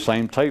that's at the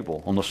same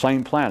table on the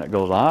same planet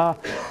goes, I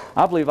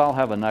believe I'll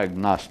have an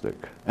agnostic,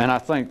 and I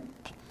think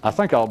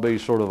I'll be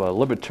sort of a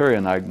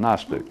libertarian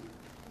agnostic.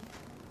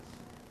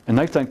 And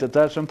they think that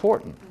that's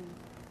important.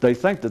 They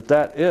think that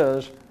that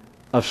is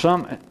of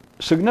some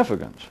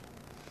significance.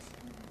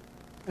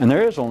 And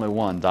there is only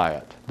one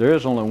diet. There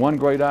is only one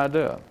great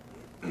idea.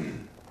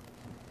 And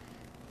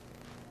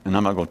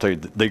I'm not going to tell you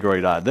the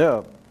great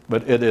idea,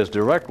 but it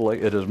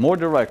is more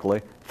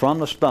directly from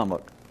the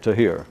stomach to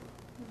here.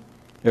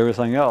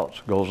 Everything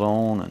else goes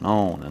on and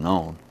on and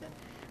on.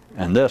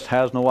 And this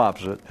has no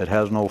opposite. It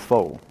has no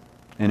foe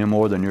any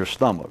more than your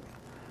stomach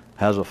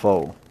has a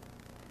foe.